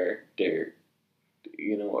line where they're,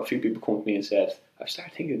 you know, a few people come to me and said, I've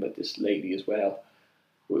started thinking about this lately as well.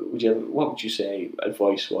 What would you say,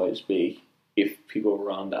 advice-wise, be if people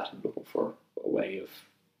were on that and looking for a way of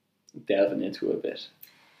delving into it a bit?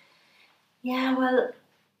 Yeah, well,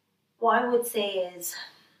 what I would say is,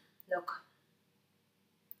 look,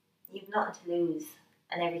 you've nothing to lose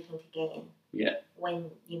and everything to gain. Yeah.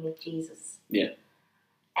 When you meet Jesus. Yeah.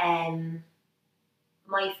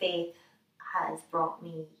 My faith has brought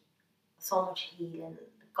me so much healing.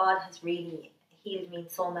 God has really healed me in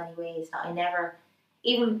so many ways that I never,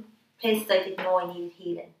 even places I didn't know I needed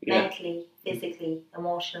healing, mentally, physically,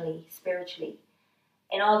 emotionally, spiritually,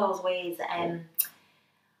 in all those ways.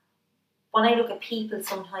 When I look at people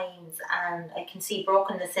sometimes and I can see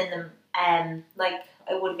brokenness in them, like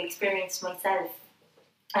I would have experienced myself,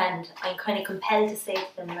 and I'm kind of compelled to say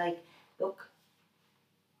to them, like, look,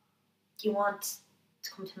 you want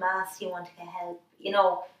to come to mass, you want to get help. You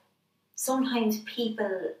know, sometimes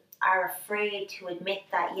people are afraid to admit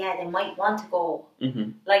that, they might want to go.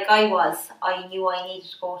 Mm-hmm. Like I was. I knew I needed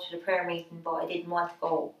to go to the prayer meeting, but I didn't want to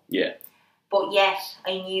go. Yeah. But yet,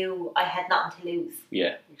 I knew I had nothing to lose.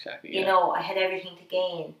 Yeah, exactly. You know, I had everything to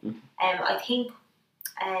gain. Mm-hmm. I think,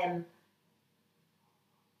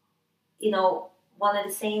 you know, one of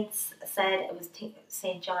the saints said, it was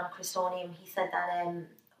Saint John Chrysostom. He said that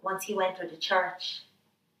once you enter the church,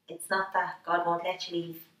 it's not that God won't let you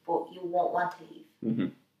leave, but you won't want to leave. Mm-hmm.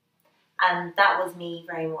 And that was me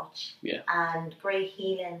very much. Yeah. And great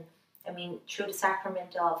healing. I mean, through the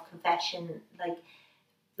sacrament of confession, like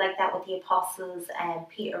that with the apostles, and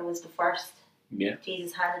Peter was the first. Yeah.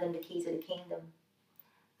 Jesus handed him the keys of the kingdom,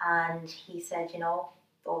 and he said, you know,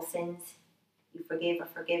 those sins you forgive are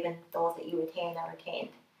forgiven; those that you retain are retained.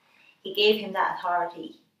 He gave him that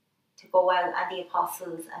authority to go out and the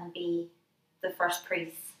apostles and be the first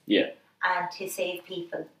priests. Yeah. And to save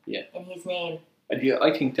people. Yeah. In his name. And yeah,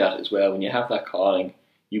 I think that as well. When you have that calling,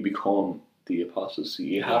 you become the apostles. So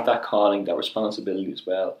you have that calling, that responsibility as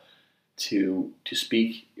well, to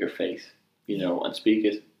speak your faith, you know, and speak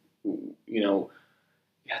it. You know,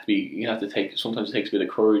 you have to take. Sometimes it takes a bit of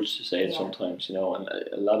courage to say it. Sometimes, you know, and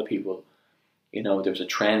a lot of people, you know, there's a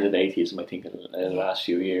trend of atheism, I think, in the last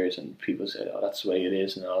few years, and people say, "Oh, that's the way it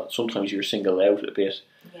is." And all. Sometimes you're singled out a bit,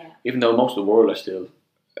 even though most of the world are still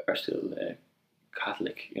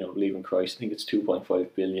Catholic, you know, believe in Christ. I think it's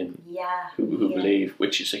 2.5 billion who believe,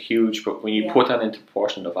 which is a huge. But when you put that into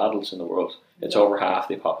proportion of adults in the world, it's over half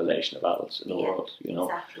the population of adults in the world. You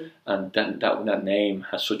know, and then that name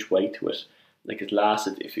has such weight to it. Like it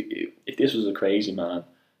lasted. If this was a crazy man,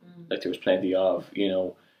 like there was plenty of, you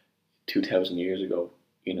know, 2,000 years ago,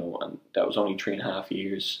 you know, and that was only 3.5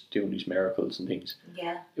 years doing these miracles and things.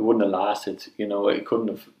 Yeah, it wouldn't have lasted. You know, it couldn't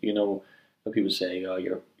have. You know, people say, "Oh,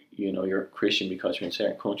 you're a Christian because you're in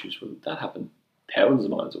certain countries." Well, that happened thousands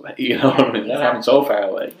of miles away. You know what I mean? That happened so far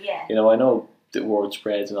away. Yeah. You know, I know the word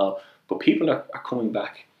spreads and all, but people are coming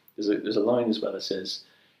back. There's a line as well that says,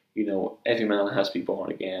 you know, every man has to be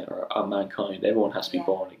born again, or mankind, everyone has to be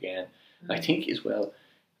born again. I think as well,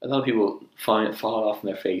 a lot of people fall off in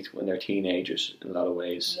their faith when they're teenagers in a lot of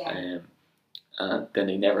ways, and then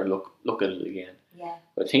they never look at it again. Yeah.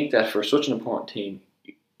 But I think that for such an important thing,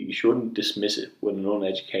 you shouldn't dismiss it with an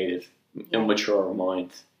uneducated, immature mind,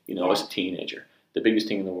 you know, as a teenager. The biggest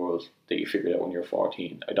thing in the world that you figured out when you're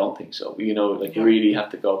 14, I don't think so. You know, like you really have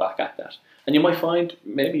to go back at that. And you might find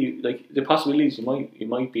maybe like the possibilities you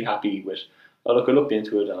might be happy with. Oh, look, I looked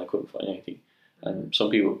into it and I couldn't find anything. And some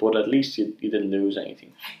people, but at least you didn't lose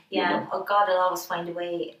anything. Yeah, you know? Oh, God will always find a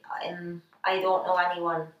way. I don't know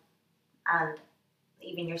anyone, and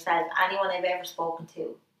even yourself, anyone I've ever spoken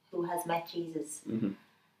to who has met Jesus. Mm-hmm.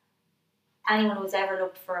 Anyone who's ever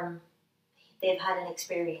looked for him, they've had an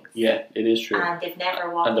experience. Yeah, it is true. And they've never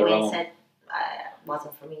walked away and said,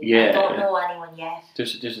 wasn't for me. Yeah, I don't know anyone yet.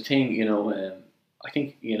 There's a thing, you know, I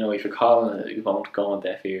think, you know, if you're calling it, you won't go on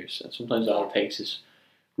deaf ears. And sometimes all it takes is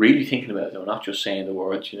really thinking about it, though, not just saying the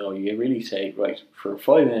words. You know, you really say, right, for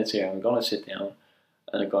 5 minutes here, I'm going to sit down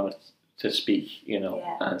and I'm going to speak, you know,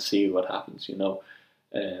 and see what happens, you know.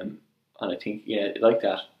 And I think, like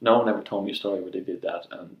that. No one ever told me a story where they did that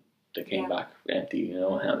and they came back empty, you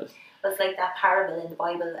know, handed. It's like that parable in the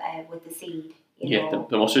Bible with the seed. You know?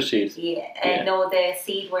 The mustard seed. No, the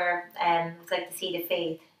seed where it's like the seed of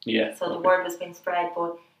faith. Yeah. So the word was being spread,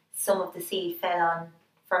 but some of the seed fell on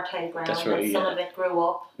fertile ground, That's right, and some of it grew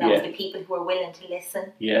up. That was the people who were willing to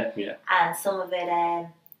listen. Yeah. And some of it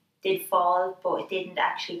did fall, but it didn't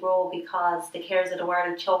actually grow because the cares of the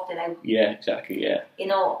world choked it out. Yeah, exactly. Yeah. You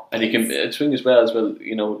know, and you can swing as well.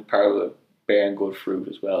 You know, the parable of bearing good fruit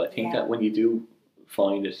as well. I think that when you do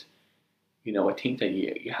find it, you know, I think that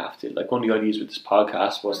you have to, like, one of the ideas with this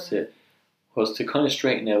podcast was to kind of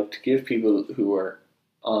straighten out, to give people who are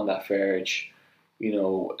on that verge, you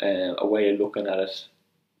know, a way of looking at it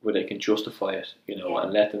where they can justify it, you know,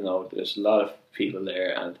 and let them know there's a lot of people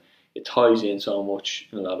there and it ties in so much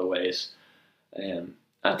in a lot of ways.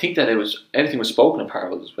 I think that everything was spoken in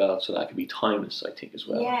parables as well, so that could be timeless, I think, as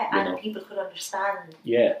well. Yeah, and people could understand.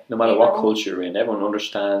 Yeah, no matter what culture you're in, everyone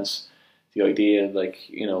understands the idea, like,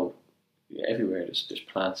 you know, everywhere there's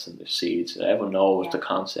plants and there's seeds, and everyone knows the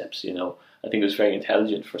concepts, you know. I think it was very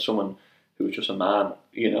intelligent for someone who was just a man,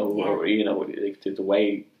 you know, or, you know, like the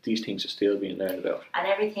way these things are still being learned about. And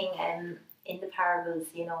everything in the parables,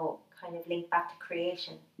 you know, kind of linked back to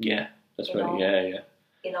creation. Yeah, that's right, yeah.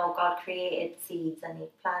 You know, God created seeds and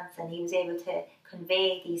plants, and he was able to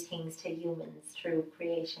convey these things to humans through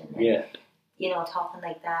creation. And, you know, talking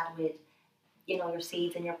like that with, you know, your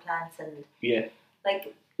seeds and your plants and... Yeah.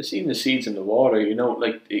 Like... It's even the seeds in the water, you know,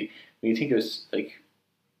 like, when you think of it, like,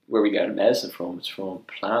 where we get medicine from, it's from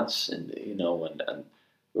plants, and, you know, and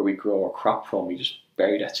where we grow our crop from, we just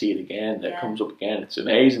bury that seed again, it comes up again. It's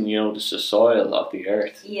amazing, you know, just the soil of the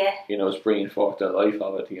earth. Yeah. You know, it's bringing forth the life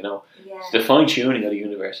of it, you know. Yeah. It's the fine-tuning of the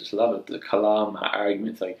universe. It's a lot of the Kalam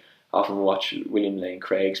arguments I often watch William Lane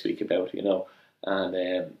Craig speak about, you know, and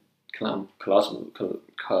the Kalam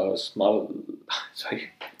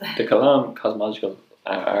cosmological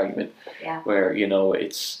argument, where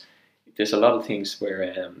there's a lot of things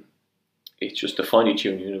where it's just the finely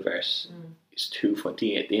tuned universe is too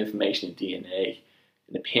funny. The information in DNA,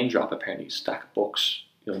 in a pin drop, apparently, a stack of books,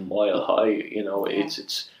 mile high.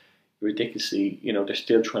 It's ridiculously. They're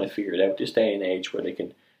still trying to figure it out. This day and age, where they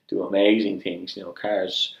can do amazing things.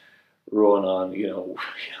 Cars run on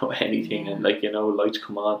anything, and lights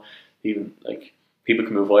come on. Even like people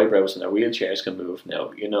can move eyebrows, and their wheelchairs can move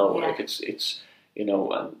now. Like it's and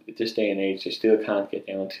at this day and age, they still can't get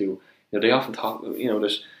down to. They often talk.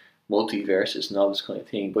 There's multiverses and all this kind of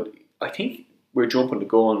thing, but I think we're jumping the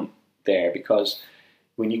gun there, because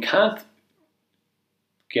when you can't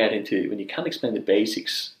explain the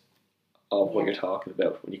basics of what you're talking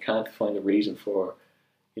about, when you can't find a reason for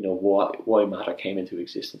why matter came into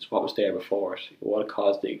existence, what was there before it, what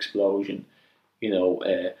caused the explosion,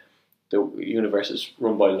 the universe is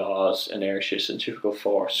run by laws, inertia, centrifugal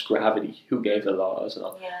force, gravity, who gave the laws, and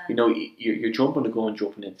all. You're jumping the gun,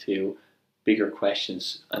 jumping into bigger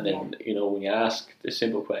questions, and then when you ask the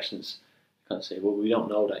simple questions, you can't say, well, we don't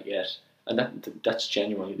know that yet, and that's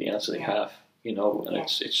genuinely the answer they have, and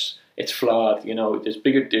it's flawed. There's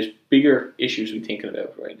bigger issues we're thinking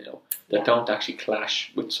about right now that don't actually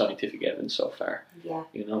clash with scientific evidence so far.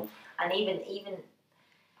 And even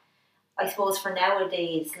I suppose for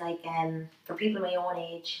nowadays, like for people my own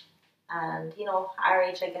age, and our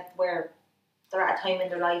age, I get where they're at a time in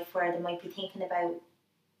their life where they might be thinking about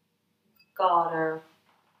God, or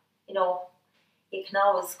you can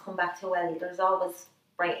always come back to, well, there's always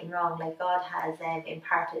right and wrong. Like God has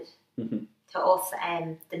imparted to us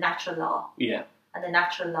the natural law, and the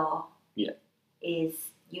natural law is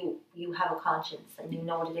you have a conscience, and you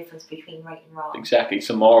know the difference between right and wrong. Exactly.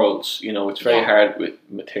 So morals, it's very hard with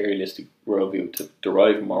materialistic worldview to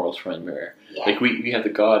derive morals from where like we have the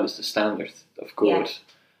God as the standard of good,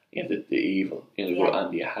 the evil,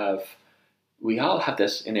 and you have. We all have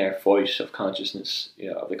this inner voice of consciousness,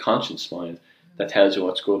 of the conscience mind, that tells you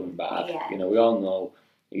what's good and bad. We all know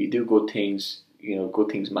you do good things. Good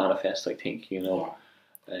things manifest. I think. The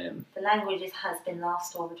language has been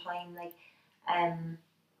lost over time. Like,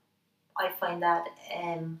 I find that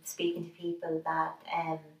speaking to people that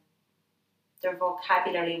their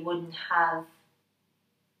vocabulary wouldn't have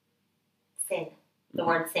sin, the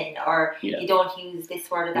word sin, or you don't use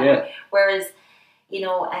this word or that word. Whereas,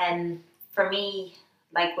 for me,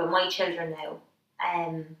 like with my children now,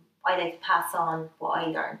 I like to pass on what I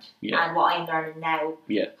learned and what I'm learning now,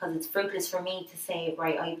 because it's fruitless for me to say,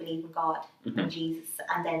 right, I believe in God and Jesus,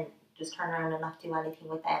 and then just turn around and not do anything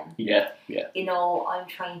with them. I'm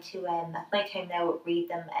trying to at night time now read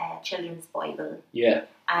them children's Bible.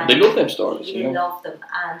 And they love them stories. They love them,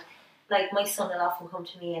 and like my son will often come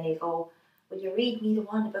to me and he'll go, "Will you read me the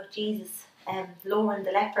one about Jesus and Lauren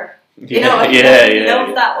the leper?" He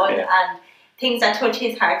loves that one, and things that touch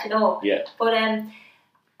his heart, But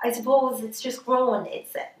I suppose it's just growing.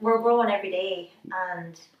 We're growing every day,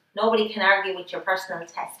 and nobody can argue with your personal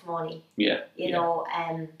testimony.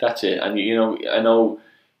 That's it. And I know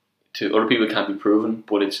to other people it can't be proven,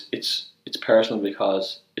 but it's personal,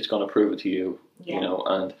 because it's going to prove it to you.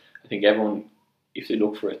 And I think everyone, if they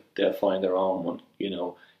look for it, they'll find their own one.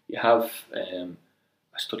 You have.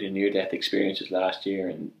 I studied near-death experiences last year,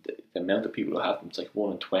 and the amount of people who have them, it's like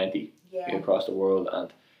 1 in 20 across the world,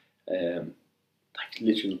 and like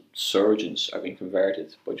literal surgeons are being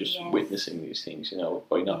converted by just witnessing these things,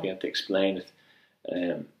 by not being able to explain it.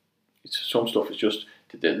 Some stuff is just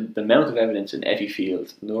the amount of evidence in every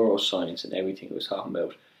field, neuroscience and everything I was talking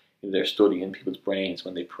about. They're studying people's brains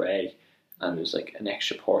when they pray, and there's like an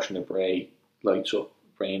extra portion of brain lights up.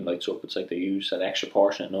 It's like they use that extra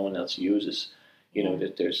portion that no one else uses.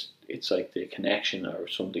 That it's like the connection or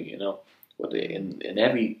something, But in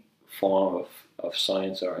every form of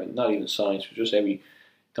science, or not even science, but just every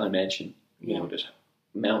dimension, there's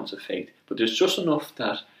mountains of faith. But there's just enough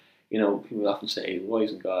that, people often say, why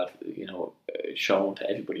isn't God, shown to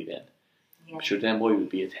everybody then? Sure, then why would it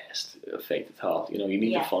be a test of faith at all? You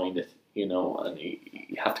need to find it, and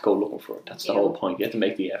you have to go looking for it. That's the whole point. You have to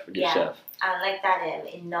make the effort yourself. And like that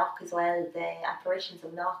in Knock as well, the apparitions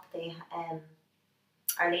of Knock, they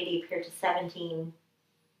Our Lady appeared to 17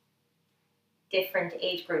 different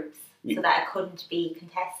age groups, so that it couldn't be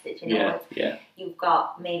contested. You've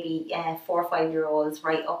got maybe 4 or 5 year olds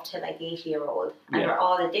right up to like 80-year-old, and they're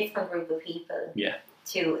all a different group of people.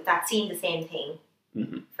 That seen the same thing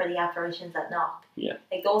for the apparitions at Knock.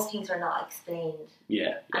 Like those things are not explained.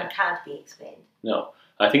 And can't be explained. No,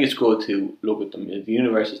 I think it's good to look at them. The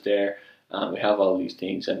universe is there, and we have all these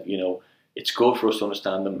things, and it's good for us to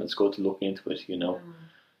understand them. It's good to look into it, you know.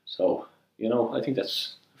 So, you know, I think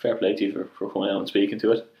that's fair play to you for coming out and speaking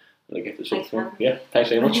to it. I'll get this up for. Yeah, thanks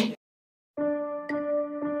very much.